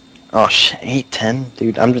 Oh shit, 8:10,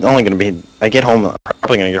 dude. I'm only gonna be.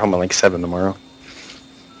 Probably gonna get home at like 7 tomorrow.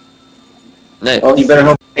 Nice. Well, you better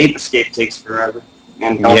hope Ape Escape takes forever.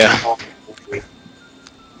 And Yeah.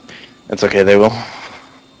 That's okay. They will.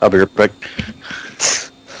 I'll be right back.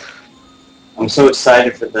 I'm so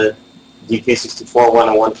excited for the DK64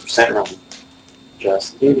 101% run.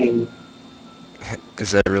 Just kidding.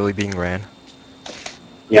 Is that really being ran?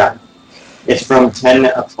 Yeah. It's from 10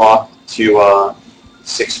 o'clock to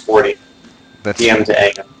 6:40 That's p.m. to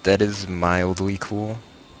a.m. that is mildly cool.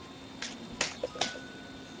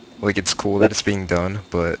 Like it's cool that it's being done,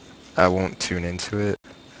 but I won't tune into it.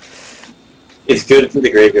 It's good for the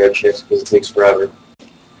graveyard shifts because it takes forever.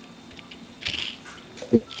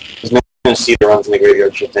 There's no one going to see the runs in the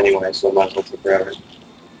graveyard shift anyway, so it might as well take forever.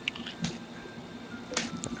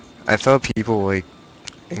 I thought people like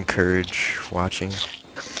encourage watching.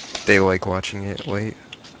 They like watching it late,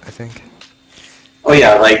 I think. Oh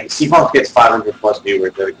yeah, like Seafox gets 500 plus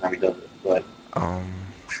viewers every time he does it, but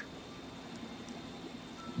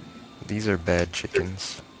These are bad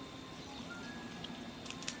chickens.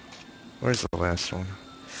 Where's the last one?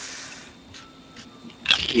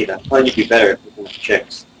 yeah, I'd probably be better if we had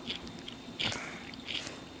chicks.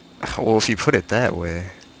 Well, if you put it that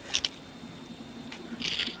way.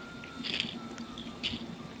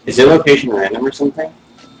 Is their location random or something?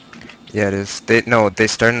 Yeah, it is. They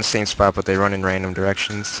start in the same spot, but they run in random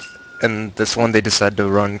directions. And this one, they decide to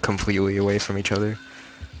run completely away from each other.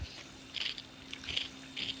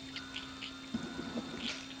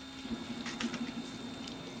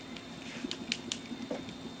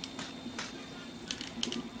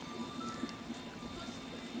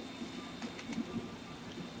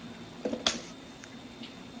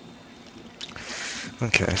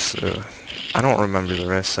 Okay, so I don't remember the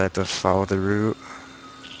rest. I have to follow the route.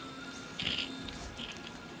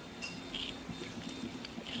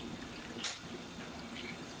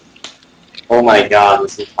 Oh my god,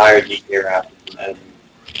 this entire DK rap is from editing.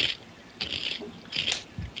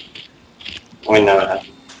 Oh no, it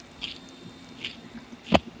happened.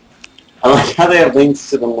 I like how they have links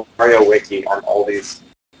to the Mario Wiki on all these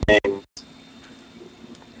names.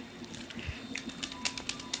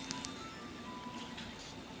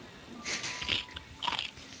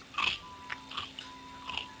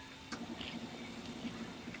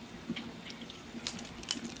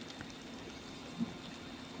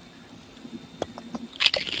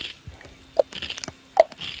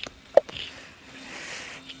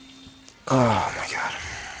 Oh my god.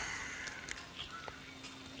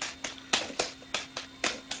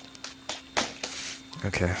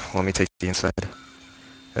 Okay, let me take the inside.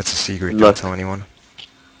 That's a secret. Don't Look. tell anyone.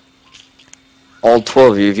 All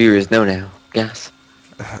 12 of your viewers know now. Yes.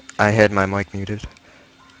 I had my mic muted.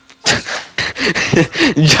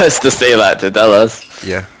 Just to say that to tell us.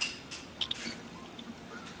 Yeah.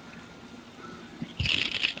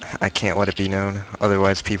 I can't let it be known,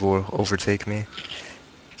 otherwise people will overtake me.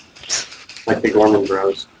 Like the Gorman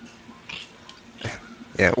Bros.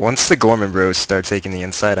 Yeah, once the Gorman Bros start taking the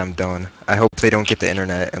inside, I'm done. I hope they don't get the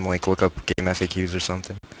internet and like look up game FAQs or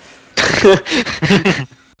something.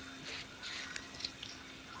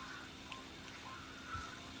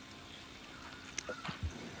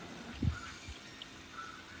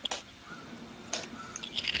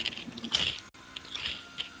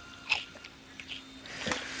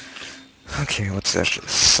 Okay, what's after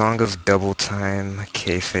this? Song of Double Time,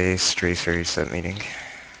 K-Face, Stray Fairy set meeting.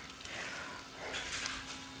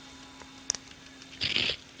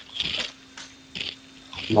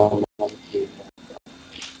 No, it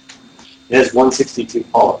has 162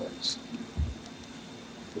 followers.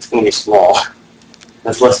 It's gonna be small.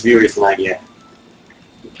 That's less viewers than I get.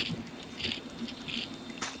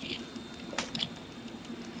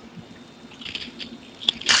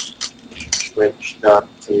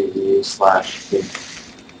 Twitch.tv/.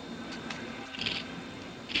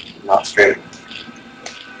 Not streaming.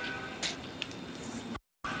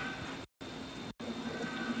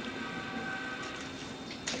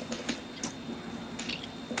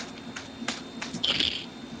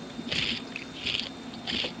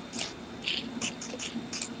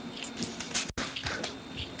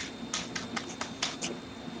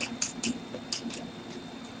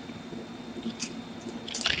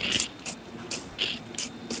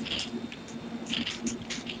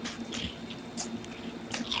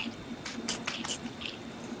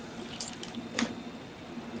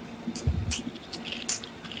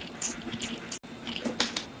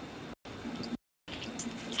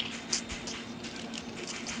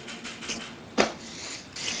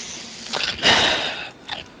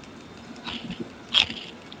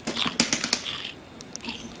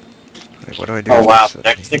 Wait, what do I do? Oh after wow, set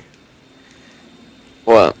next meeting?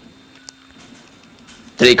 What?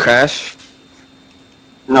 Did he crash?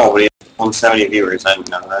 No, but he has 170 viewers. I didn't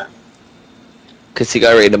know that. Because he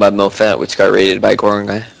got rated by MoFat, which got rated by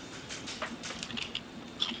Gorangai.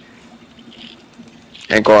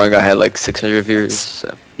 And Gorangai had like 600 viewers,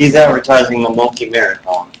 so. He's advertising the Monkey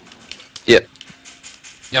Marathon. Yep.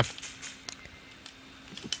 Yep.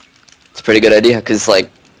 It's a pretty good idea, because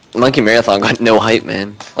like, Monkey Marathon got no hype,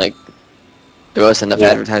 man. Like, there wasn't enough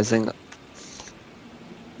Yeah. advertising.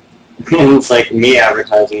 And it's like me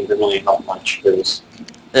advertising doesn't really help much because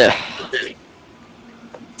Yeah.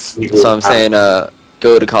 So I'm saying,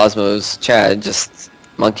 go to Cosmos chat, just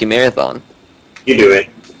Monkey Marathon. you do it.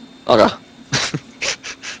 Okay.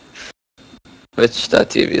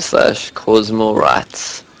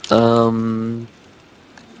 Twitch.tv/CosmoRats.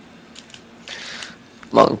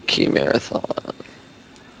 Monkey Marathon.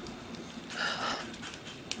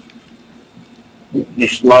 You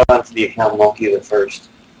should log on to the account Monkey the First.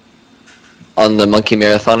 On the Monkey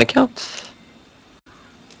Marathon account?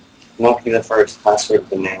 Monkey the First, password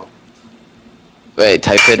the name. Wait,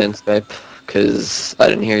 type it in Skype, because I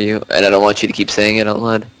didn't hear you, and I don't want you to keep saying it out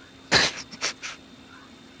loud.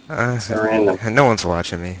 It's random. No one's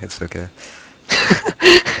watching me. It's okay.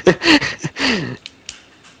 It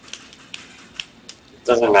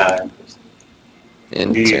doesn't matter.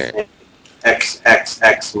 Intern.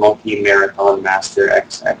 XXX Monkey Marathon Master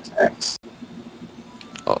XXX.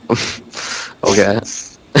 Oh. Okay.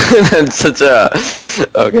 That's such a...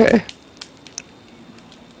 Okay.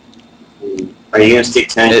 Are you gonna stick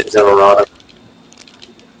 10 inches of Eldorado?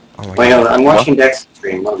 Oh my Wait, god. no, I'm watching Dex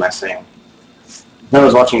stream. What am I saying? No, I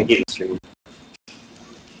was watching Heaton stream.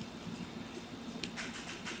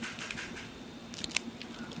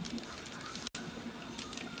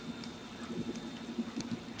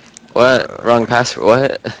 What? Wrong password?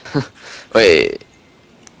 What? Wait.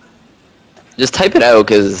 Just type it out,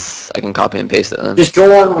 because I can copy and paste it then. Just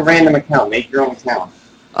go on a random account. Make your own account.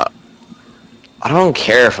 I don't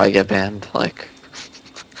care if I get banned, like...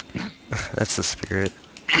 That's the spirit.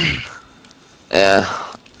 Yeah.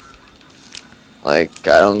 Like,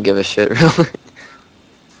 I don't give a shit, really.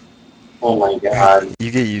 Oh my god. You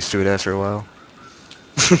get used to it after a while.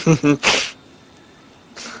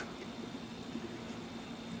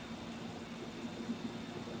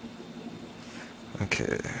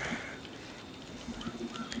 Okay.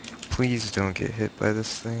 Please don't get hit by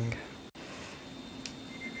this thing.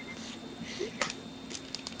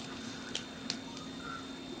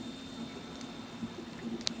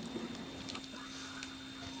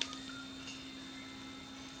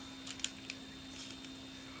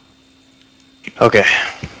 Okay.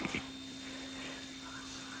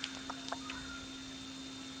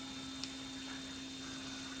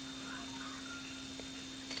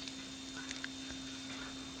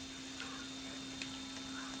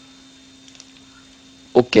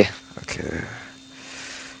 Okay. Okay.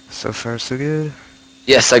 So far, so good.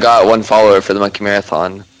 Yes, I got 1 follower for the Monkey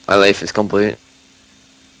Marathon. My life is complete.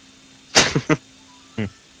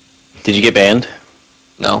 Did you get banned?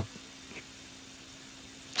 No.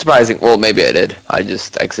 Surprising. Well, maybe I did. I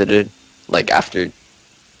just exited, like, after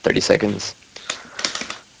 30 seconds.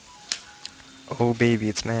 Oh baby,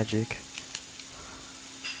 it's magic.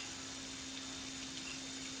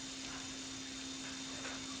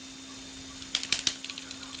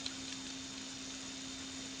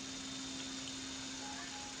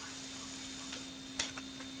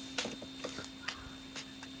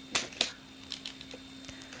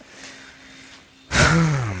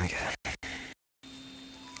 Oh my god.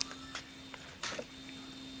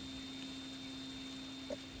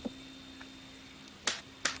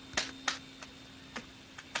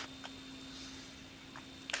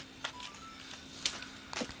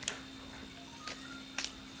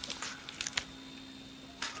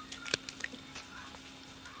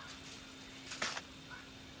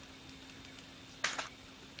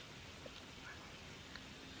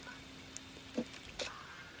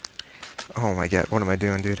 Oh my god, what am I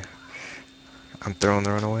doing, dude? I'm throwing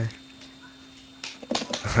the runaway.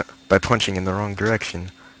 By punching in the wrong direction.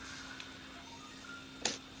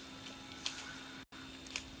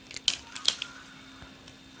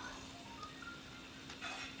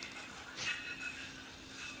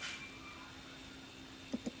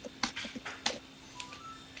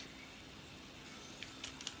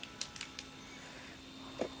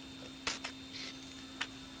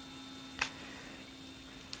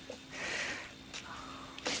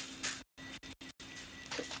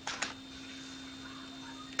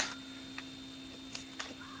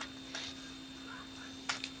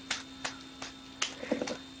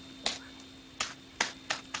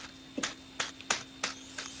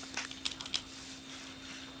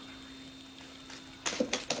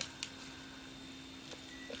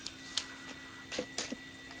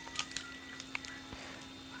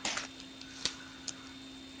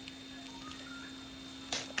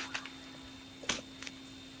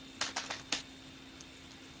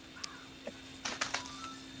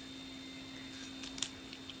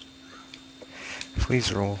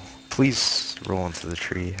 Please roll. Please roll into the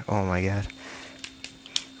tree. Oh my god.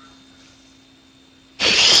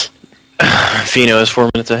 Fino is 4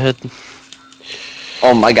 minutes ahead.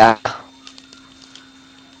 Oh my god.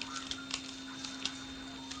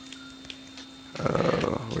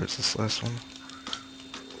 Where's this last one?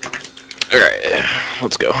 Alright,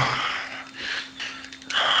 let's go.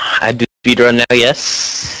 I do speedrun now,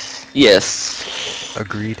 yes? Yes.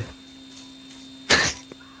 Agreed.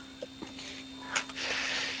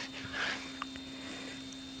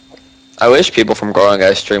 I wish people from Goron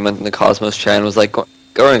Guys stream when the Cosmos Chan was like,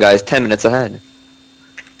 Goron Guys 10 minutes ahead.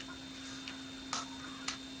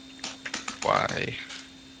 Why?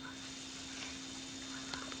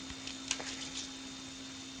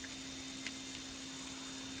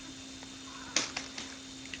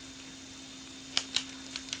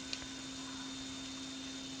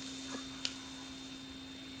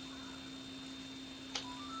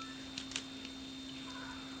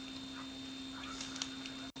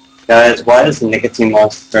 Guys, why does Nicotine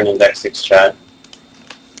Monster in Index 6 chat?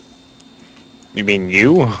 You mean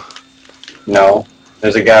you? No.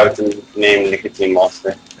 There's a guy with the name Nicotine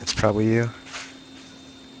Monster. It's probably you.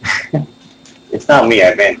 It's not me,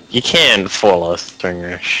 I banned him. You can fool us,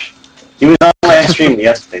 Stringish. He was on my stream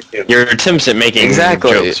yesterday, too. Your attempts at making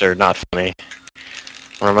Exactly. jokes are not funny.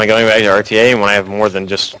 Or am I going back to RTA when I have more than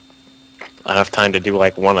just enough time to do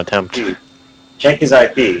like one attempt? Dude, check his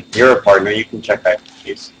IP. You're a partner, you can check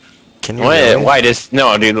IPs. Can you Why? really? Why does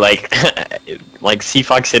no, dude? Like, like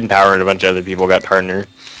C-Fox, Hidden Power, and a bunch of other people got partner,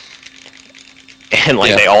 and like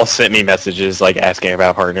Yeah. they all sent me messages like asking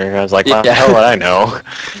about partner. I was like, well, Yeah. how would I know?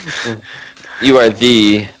 You are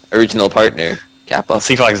the original partner, Kappa.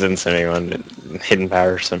 C-Fox didn't send me one. Hidden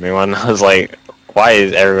Power sent me one. I was like, why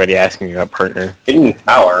is everybody asking me about partner? Hidden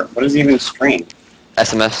Power? What does he even stream?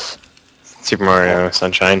 SMS. Super Mario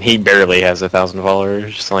Sunshine. He barely has 1,000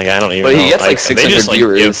 followers. So, like, I don't even. But he know. gets, like, they just 600 like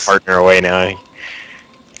viewers. give partner away now.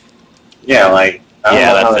 Yeah, like, I don't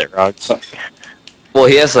Yeah, know how that's it, Rock. So, Well,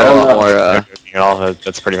 he has a I don't lot know. more,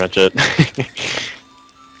 That's pretty much it.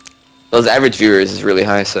 those average viewers is really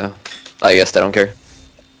high, so I guess they don't care.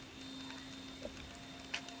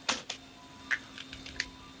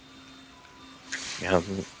 Yeah.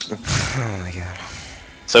 Oh my god.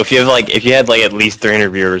 So if you had like at least 300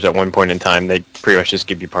 viewers at one point in time, they'd pretty much just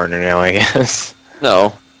give you partner now, I guess.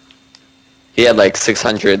 No. He had like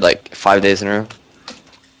 600, like 5 days in a row.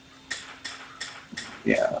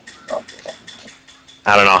 yeah.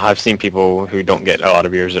 I don't know. I've seen people who don't get a lot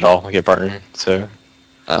of viewers at all get partner. So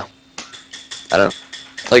I don't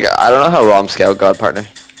know how Rom Scout got partner.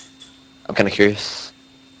 I'm kind of curious.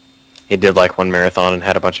 He did like one marathon and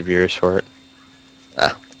had a bunch of viewers for it.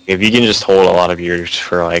 Ah. If you can just hold a lot of viewers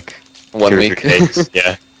for like 1 2 or 3 week. days,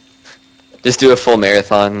 yeah. Just do a full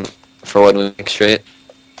marathon for 1 week straight.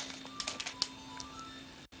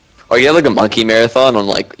 Or you have like a monkey marathon on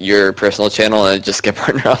like your personal channel and just get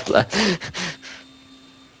partner off that.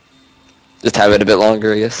 Just have it a bit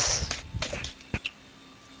longer, I guess.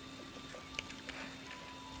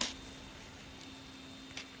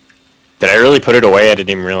 Did I really put it away? I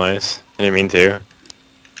didn't even realize. I didn't mean to.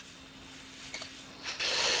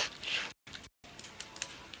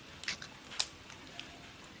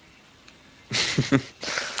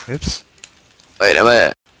 Oops. Wait,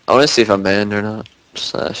 I want to see if I'm banned or not.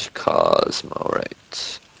 / Cosmo,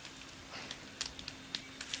 right.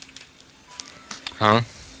 Huh?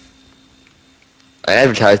 I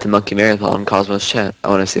advertised the Monkey Marathon on Cosmo's chat. I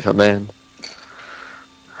want to see if I'm banned.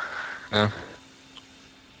 Yeah.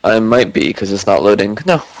 I might be, because it's not loading.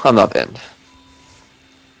 No, I'm not banned.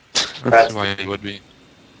 That's why it would be.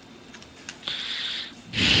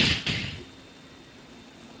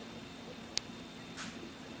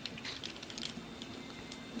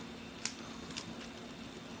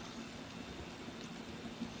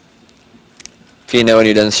 If you know when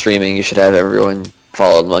you're done streaming, you should have everyone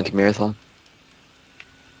follow the Monkey Marathon.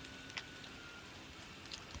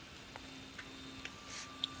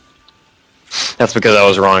 That's because I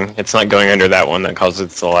was wrong. It's not going under that one that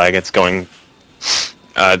causes the lag. It's going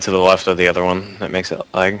to the left of the other one that makes it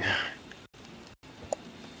lag.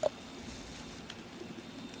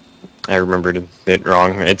 I remembered it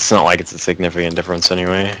wrong. It's not like it's a significant difference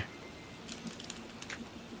anyway.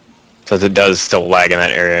 Because it does still lag in that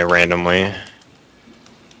area randomly.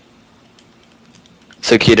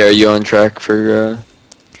 So Kita, are you on track for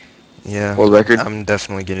Yeah, world record? I'm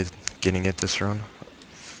definitely getting it this run.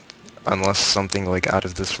 Unless something like out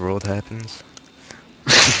of this world happens.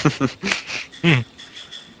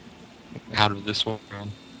 Out of this one.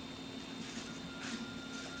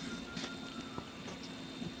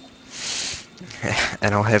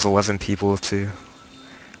 And I'll have 11 people to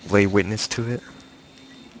lay witness to it.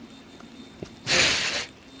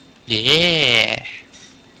 Yeah.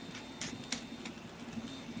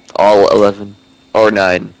 All 11 or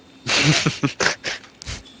 9.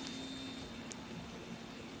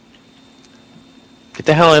 Get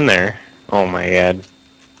the hell in there. Oh my god.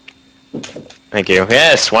 Thank you.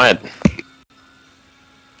 Yes, what?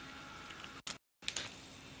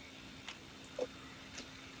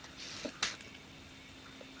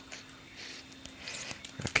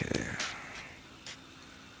 Okay.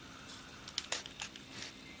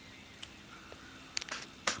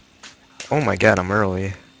 Oh my god, I'm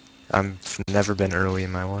early. I've never been early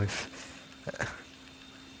in my life.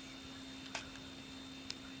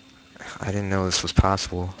 I didn't know this was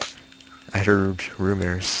possible. I heard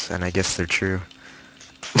rumors, and I guess they're true.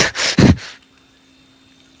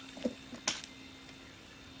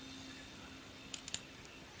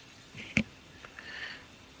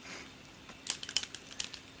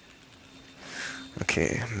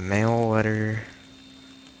 Okay, mail letter.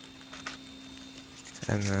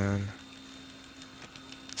 And then...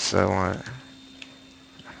 So I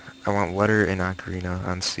want letter in Ocarina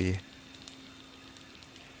on C.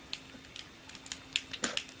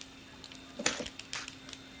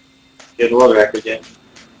 Get the world record yet?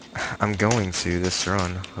 I'm going to this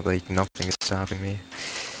run. Like, nothing is stopping me.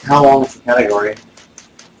 How long is the category?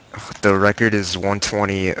 The record is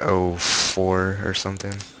 120.04 or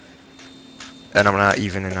something. And I'm not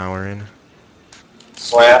even an hour in.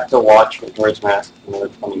 So I have to watch Majora's Mask for another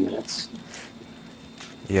 20 minutes.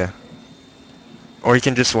 Yeah. Or you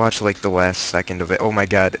can just watch, like, the last second of it. Oh my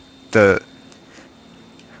god.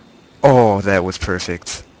 Oh, that was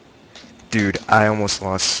perfect. Dude, I almost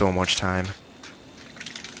lost so much time.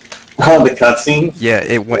 Oh, the cutscene? Yeah,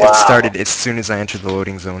 it Wow. started as soon as I entered the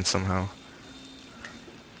loading zone somehow.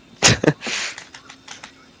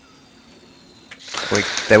 Like,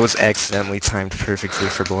 that was accidentally timed perfectly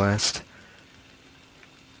for Blast.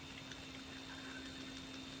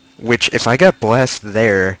 Which, if I got Blast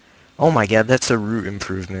there, oh my god, that's a route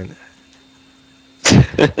improvement.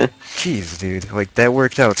 Jeez, dude, like, that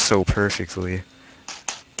worked out so perfectly.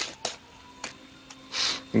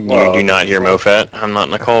 You Whoa. do not hear Mofat. I'm not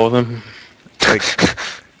in a call with him. Like,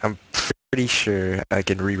 I'm pretty sure I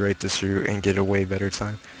could rewrite this route and get a way better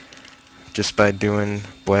time. Just by doing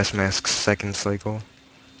Blast Mask's second cycle.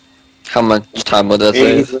 How much time would that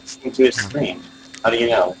Maybe he's save? listening to his stream. How do you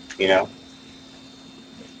know? You know?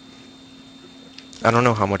 I don't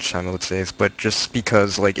know how much time it would save, but just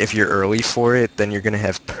because, like, if you're early for it, then you're gonna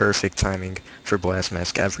have perfect timing for Blast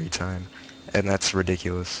Mask every time. And that's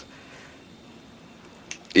ridiculous.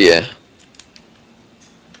 Yeah.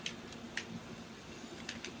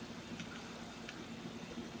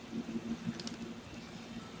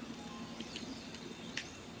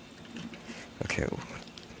 Okay.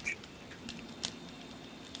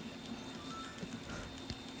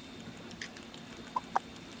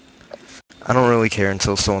 I don't really care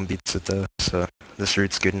until someone beats it though, so this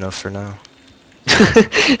route's good enough for now.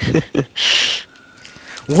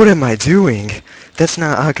 What am I doing? That's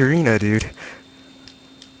not Ocarina, dude.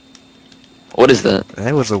 What is that?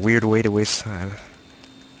 That was a weird way to waste time.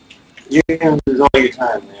 You can lose all your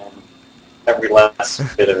time, man. Every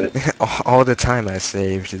last bit of it. All the time I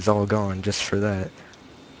saved is all gone just for that.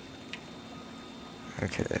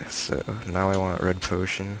 Okay, so now I want red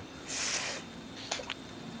potion.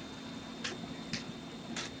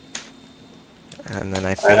 And then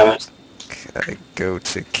I Alright, think I go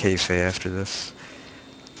to Cafe after this.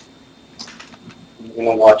 I'm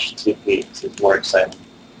gonna watch TP, because it's more exciting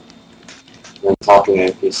than talking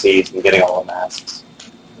to NPCs and getting all the masks.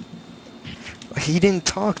 He didn't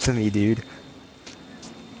talk to me, dude.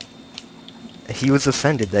 He was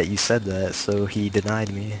offended that you said that, so he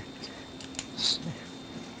denied me.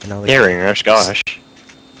 And I was like, Hearing Rush, gosh.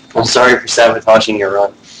 I'm sorry for sabotaging your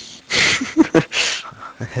run.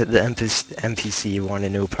 the NPC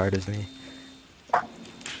wanted no part of me.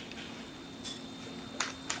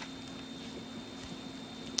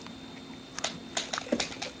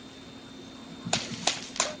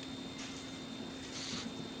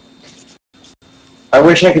 I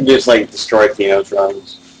wish I could just, like, destroy Tino's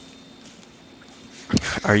runs.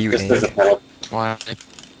 Are you Just as a Aang? penalty. Why?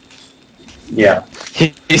 Yeah.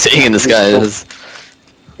 He's saying in the sky.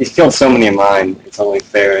 He's killed so many of mine, it's only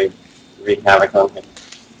fair I wreak havoc on him.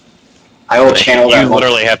 I will channel that You monkey.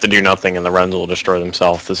 literally have to do nothing and the runs will destroy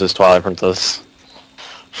themselves. This is Twilight Princess.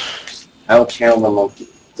 I will channel the monkey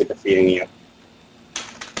to defeating you.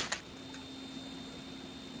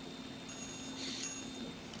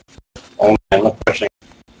 Oh man, look pushing.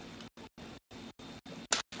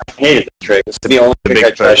 I hated the trick. This is the only The trick big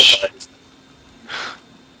I tried. push.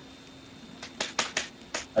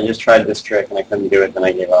 I just tried this trick and I couldn't do it, then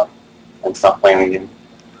I gave up and stopped playing the game.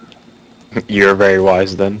 You're very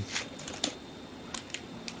wise then.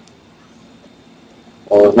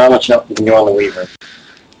 Well, there's not much else you can do on the Weaver.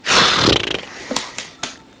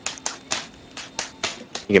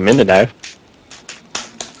 You can Minda dive.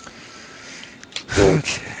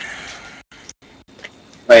 Okay.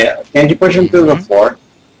 Wait, can't you push him through the floor?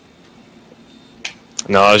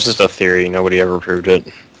 No, it was just a theory. Nobody ever proved it.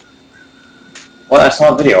 Well, I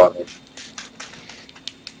saw a video of it.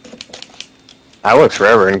 I looked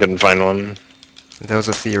forever and couldn't find one. That was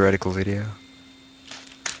a theoretical video.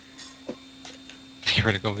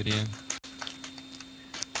 Theoretical video.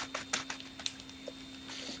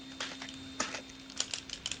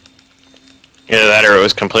 Either that or it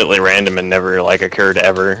was completely random and never like occurred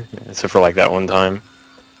ever, except for like that one time.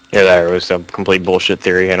 Either that or it was a complete bullshit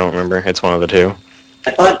theory. I don't remember. It's one of the two.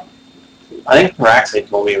 I think Paraxay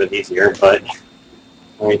told me it was easier, but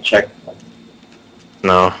let me check.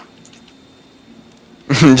 No.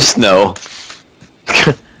 Just no.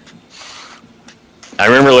 I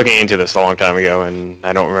remember looking into this a long time ago, and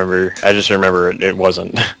I don't remember. I just remember it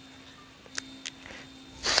wasn't.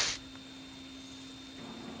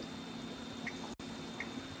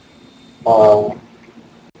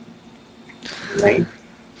 Right.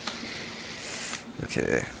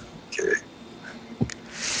 Okay.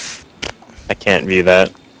 I can't view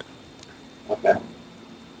that. Okay.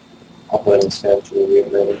 I'll put it instead to review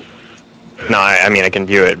it later. No, I mean I can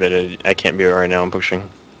view it, but I can't view it right now. I'm pushing.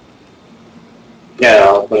 Yeah,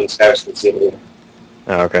 I'll put it in Skype so you can see it later.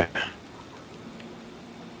 Oh, okay.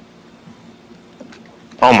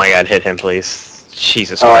 Oh my God! Hit him, please.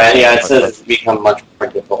 Jesus. Oh, Christ. yeah, it says it's become much more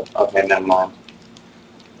difficult. Okay, never mind.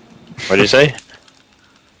 What did you say?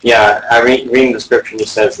 Yeah, reading the description, it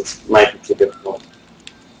says it might be too difficult.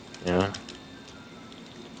 Yeah.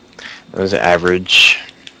 It was average.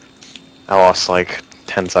 I lost like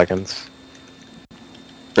 10 seconds.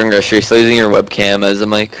 Bringer, are you still using your webcam as a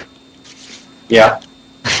mic? Yeah,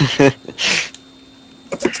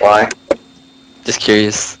 that's why. Just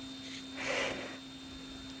curious.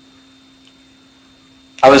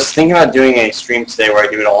 I was thinking about doing a stream today where I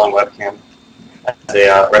do it all on webcam. As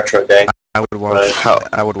a retro day. I would watch. How-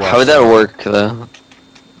 I would watch. How would that work, though?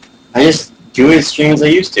 I just do it streams I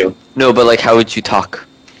used to. No, but like, how would you talk?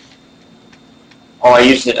 Oh, I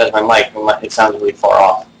used it as my mic. It sounds really far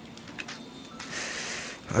off.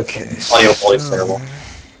 Okay. Audio quality's terrible.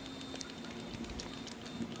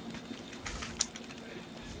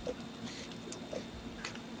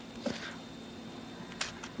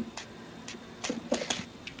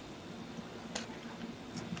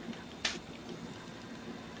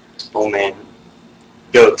 Oh man.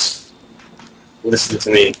 Goats. Listen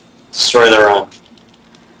to me. Destroy the run.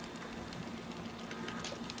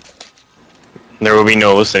 There will be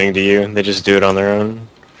no listening to you. They just do it on their own.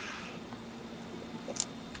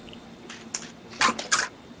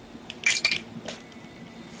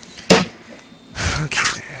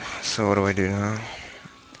 Okay, so what do I do now?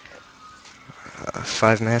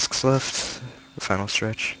 5 masks left. The final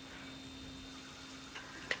stretch.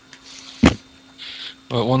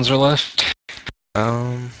 What ones are left?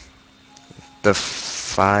 The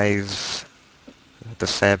 5... The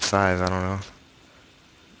Fab 5, I don't know.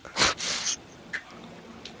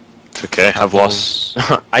 It's okay. I've lost.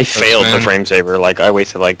 I failed the man. frame saver. Like I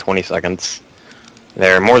wasted like 20 seconds.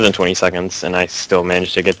 There, more than 20 seconds, and I still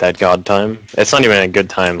managed to get that god time. It's not even a good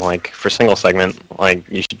time. Like for single segment, like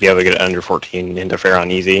you should be able to get it under 14 into fair on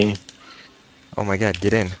easy. Oh my god,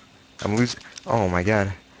 get in. I'm losing. Oh my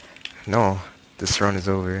god. No, this run is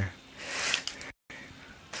over.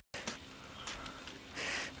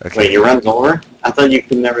 Okay. Wait, your run's over? I thought you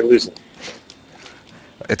could never lose it.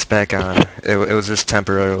 It's back on. It was just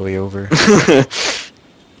temporarily over.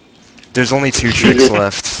 There's only 2 tricks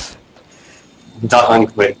left. Dot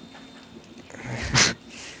unquit.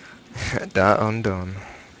 Dot undone.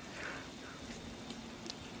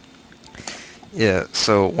 Yeah,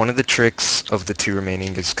 so one of the tricks of the 2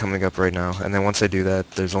 remaining is coming up right now, and then once I do that,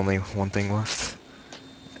 there's only one thing left.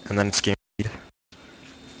 And then it's game.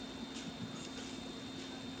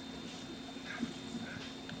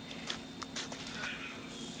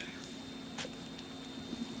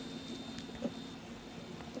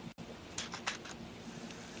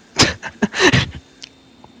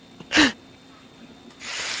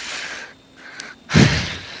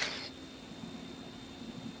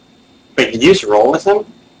 Wait, did you just roll with him?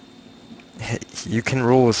 You can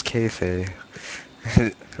roll as Kayfabe.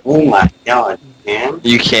 Oh my god, man.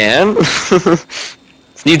 You can? It's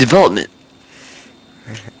new development.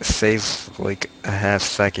 Save like a half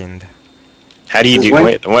second. How do you do? When-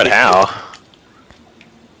 Wait, what? How?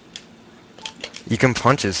 You can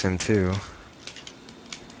punch as him too.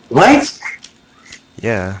 What?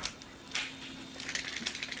 Yeah.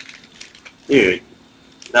 Dude,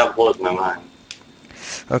 that blows my mind.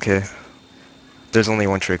 Okay. There's only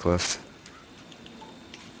one trick left.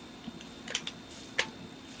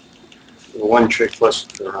 One trick plus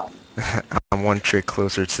the run. I'm one trick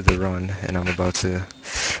closer to the run, and I'm about to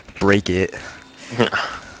break it.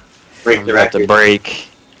 Break I'm the about to record. break.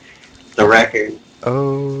 The record.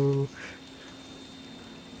 Oh.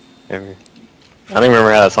 I don't even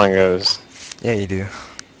remember how that song goes. Yeah, you do.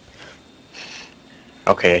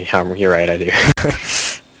 Okay, you're right. I do.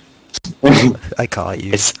 I caught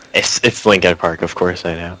you. It's Linkin Park, of course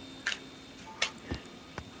I know.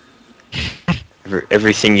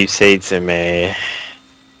 Everything you say to me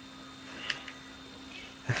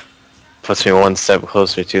puts me one step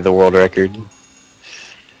closer to the world record.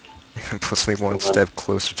 Puts me one step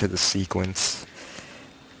closer to the sequence.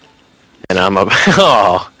 And I'm up.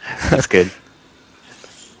 Oh, that's good.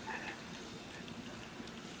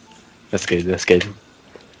 That's good. That's good.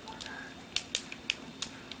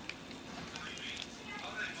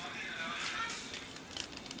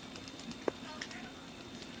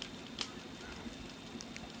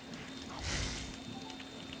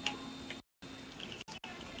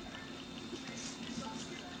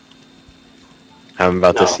 I'm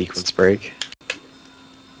about No. to sequence break.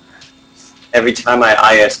 Every time I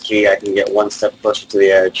ISG, I can get one step closer to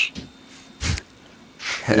the edge.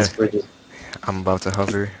 This bridge is- I'm about to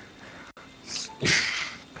hover.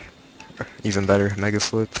 Even better, mega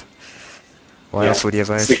flip. Why else would you have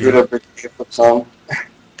ISG? Secret over flip song.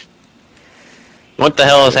 What the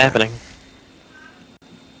hell is happening?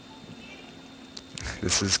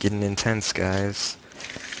 This is getting intense, guys.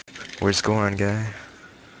 Where's Goron, guy?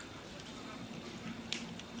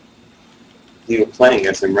 You're playing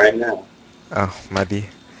as him right now. Oh, might be.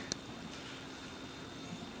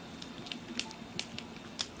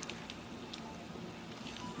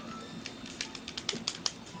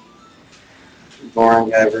 Goron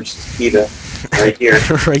guy versus Kita. Right here.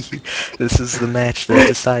 Right here. This is the match that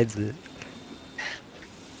decides it.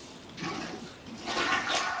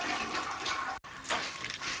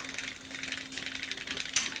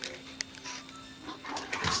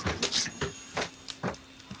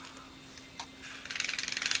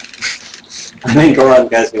 I think Goron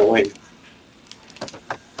guy's gonna win.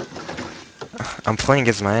 I'm playing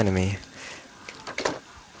as my enemy.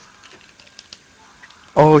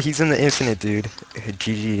 Oh, he's in the infinite, dude.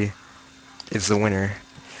 GG is the winner.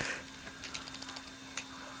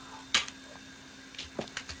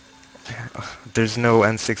 There's no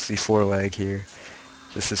N64 lag here.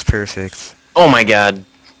 This is perfect. Oh my god.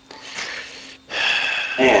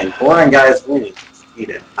 And Goron guy's winning.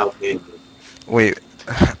 Kita, how can you? Wait,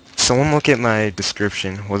 someone look at my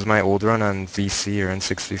description. Was my old run on VC or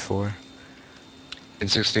N64? In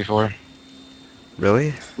 64.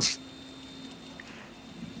 Really?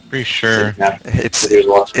 Pretty sure. It's He was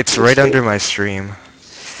watching it's the right stream. under my stream.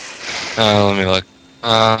 Let me look.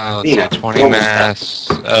 Let's Nina, see, 20 you almost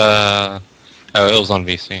got mass. Oh, it was on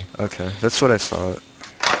VC. Okay, that's what I thought.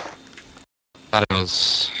 Thought it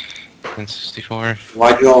was in 64.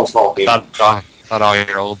 Why'd you almost fall, Nina? Thought all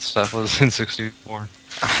your old stuff was in 64.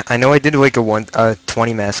 I know I did like a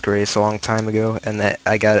 20 mask race a long time ago, and that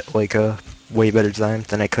I got like a way better time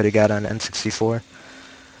than I could have got on N64.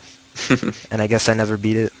 And I guess I never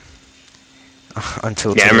beat it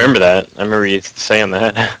until Yeah, I today. remember that. I remember you saying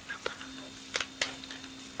that.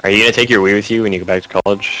 Are you gonna take your Wii with you when you go back to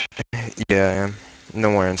college? Yeah, I am.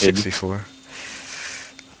 No more N64.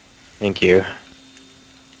 Thank you.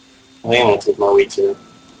 I think I'm gonna take my Wii too.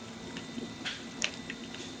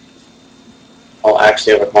 I'll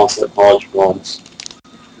actually have a console at college for once.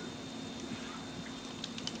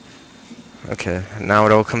 Okay, now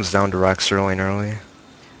it all comes down to Rockstar Lane early.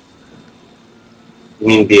 You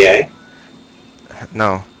mean BA?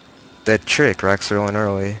 No, that trick, Rockstar Lane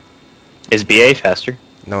early. Is BA faster?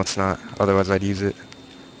 No, it's not. Otherwise, I'd use it.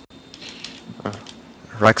 Oh.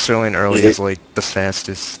 Rockstar Lane early Is it- is like the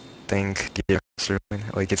fastest thing to get Rockstar Lane.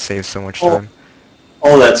 Like it saves so much Oh. time.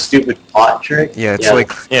 Oh, that stupid pot trick? Yeah, it's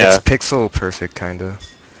like Yeah. it's pixel perfect kinda.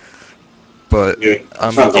 But Dude,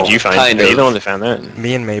 Did you find Kind it? Are you of. the one that found that?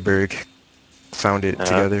 me and Mayberg found it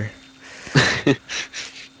together.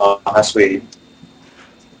 Oh, how sweet.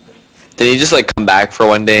 Did he just like come back for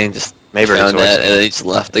one day and just Maybe found that and then he just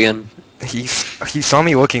left again? He saw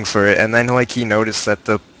me looking for it, and then like he noticed that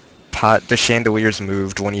the chandeliers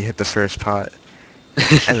moved when he hit the first pot,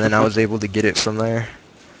 and then I was able to get it from there.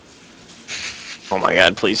 Oh my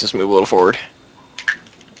god, please just move a little forward.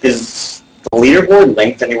 Is the leaderboard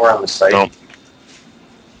linked anywhere on the site? No.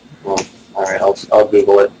 Well, alright, I'll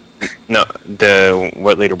Google it. No,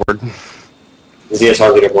 what leaderboard? The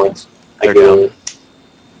ZSR leaderboards. I They're Googled down. it.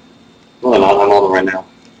 Well, I'm on them right now.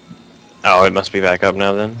 Oh, it must be back up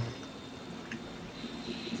now then.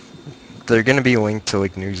 They're gonna be linked to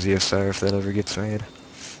like new ZSR if that ever gets made.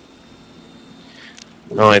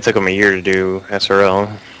 It only took them a year to do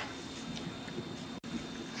SRL.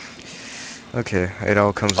 Okay, it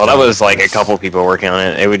all comes. Well, that down was to like a this. couple people working on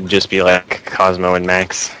it. It would just be like Cosmo and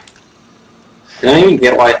Max. I don't even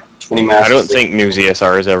get why 20 matches. I don't think new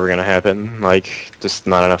ZSR is ever gonna happen. Like, just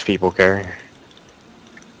not enough people care.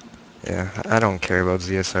 Yeah, I don't care about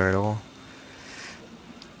ZSR at all.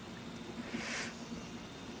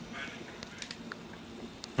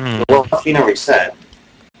 Hmm. Well, Fina reset.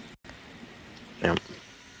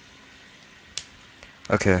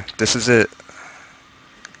 Okay, this is it.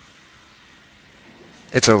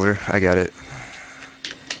 It's over. I got it.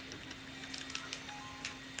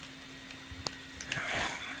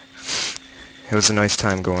 It was a nice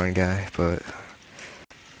time going, guy, but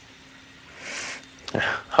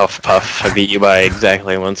Huff puff, I beat you by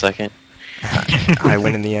exactly 1 second. I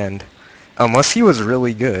win in the end. Unless he was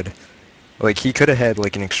really good. Like, he could have had,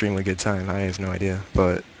 like, an extremely good time. I have no idea.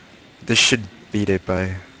 But this should beat it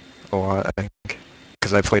by a lot, I think.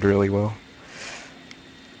 Because I played really well.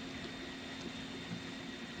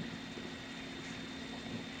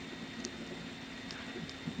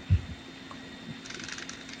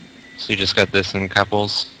 So you just got this in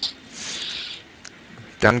couples?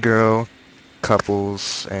 Down Girl,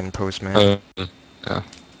 Couples, and Postman.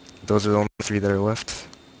 Those are the only three that are left.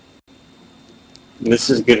 This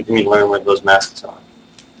is good for me to learn where those masks are.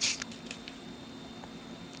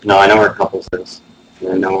 No, I know where Couples is. And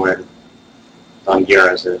I know where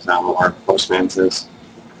Dongiras is. I don't know where Postman's is.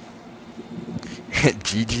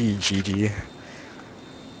 GG, GG.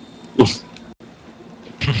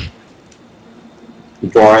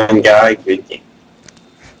 Goran guy, good game.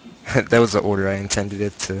 That was the order I intended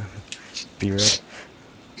it to be right.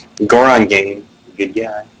 Goran game, good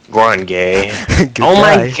guy. Goran gay. Good Oh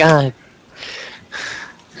my guy. god.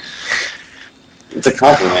 It's a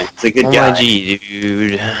compliment. It's a good Oh guy. my G,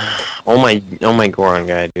 dude. Oh my Goran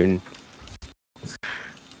guy, dude.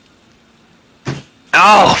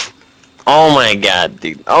 Oh! Oh my god,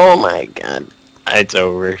 dude. Oh my god. It's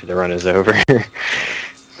over. The run is over.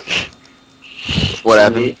 What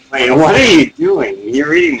happened? Wait, what are you doing? You're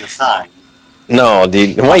reading the sign. No,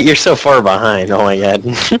 dude. Why you're so far behind? Oh my god.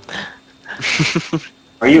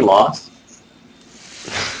 Are you lost?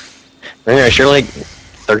 You're like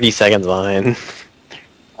 30 seconds behind.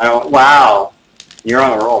 Wow. You're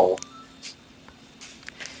on a roll.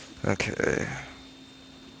 Okay.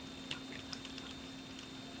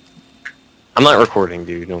 I'm not recording,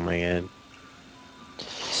 dude. Oh my god.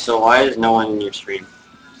 So why is no one in your stream?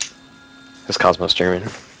 It's Cosmo streaming.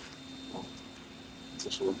 It's a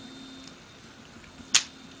shame.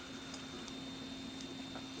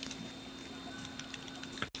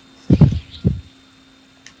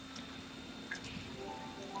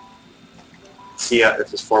 See if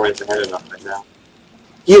he's 4 minutes ahead or not right now.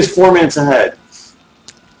 He is 4 minutes ahead.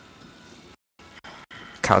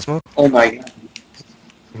 Cosmo? Oh my god.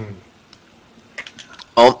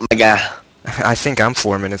 Oh my god. I think I'm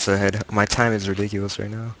 4 minutes ahead. My time is ridiculous right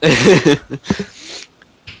now.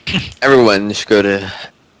 Everyone should go to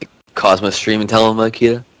Cosmo stream and tell him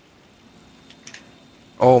Akita.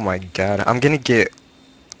 Oh my god, I'm gonna get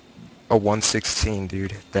a 116,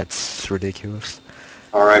 dude. That's ridiculous.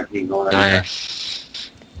 Alright, people.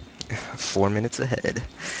 Nice. 4 minutes ahead.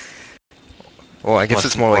 Well, I guess Less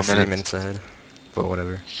it's than more 4 like 3 minutes. minutes ahead. But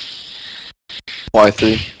whatever. Why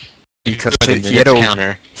 3? Because Put a he had minutes a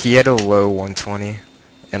counter. he had a low 120,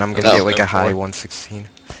 and I'm gonna Oh, get like a high so 116.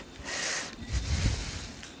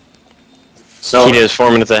 So, Kita is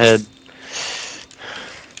 4 minutes ahead.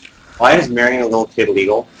 why is marrying a little kid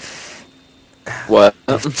legal? What?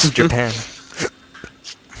 It's Japan.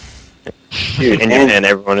 Dude, in And- Japan,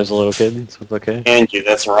 everyone is a little kid, so it's okay. Andrew,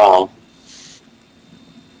 that's wrong.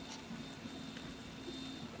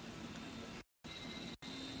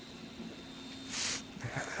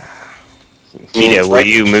 Kita, will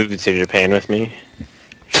you move to Japan with me?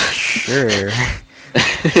 Sure.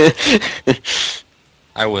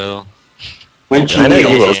 I will. When I know you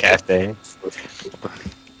you will, will. Cafe.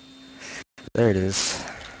 There it is.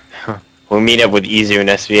 We'll meet up with Izu and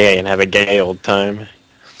SVA and have a gay old time.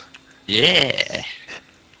 Yeah.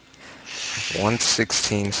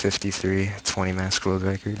 116.53, 20 mask world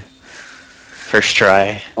record. First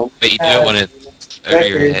try. But you do it when it's over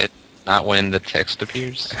your head, not when the text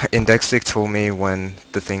appears. Indextic told me when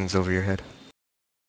the thing's over your head.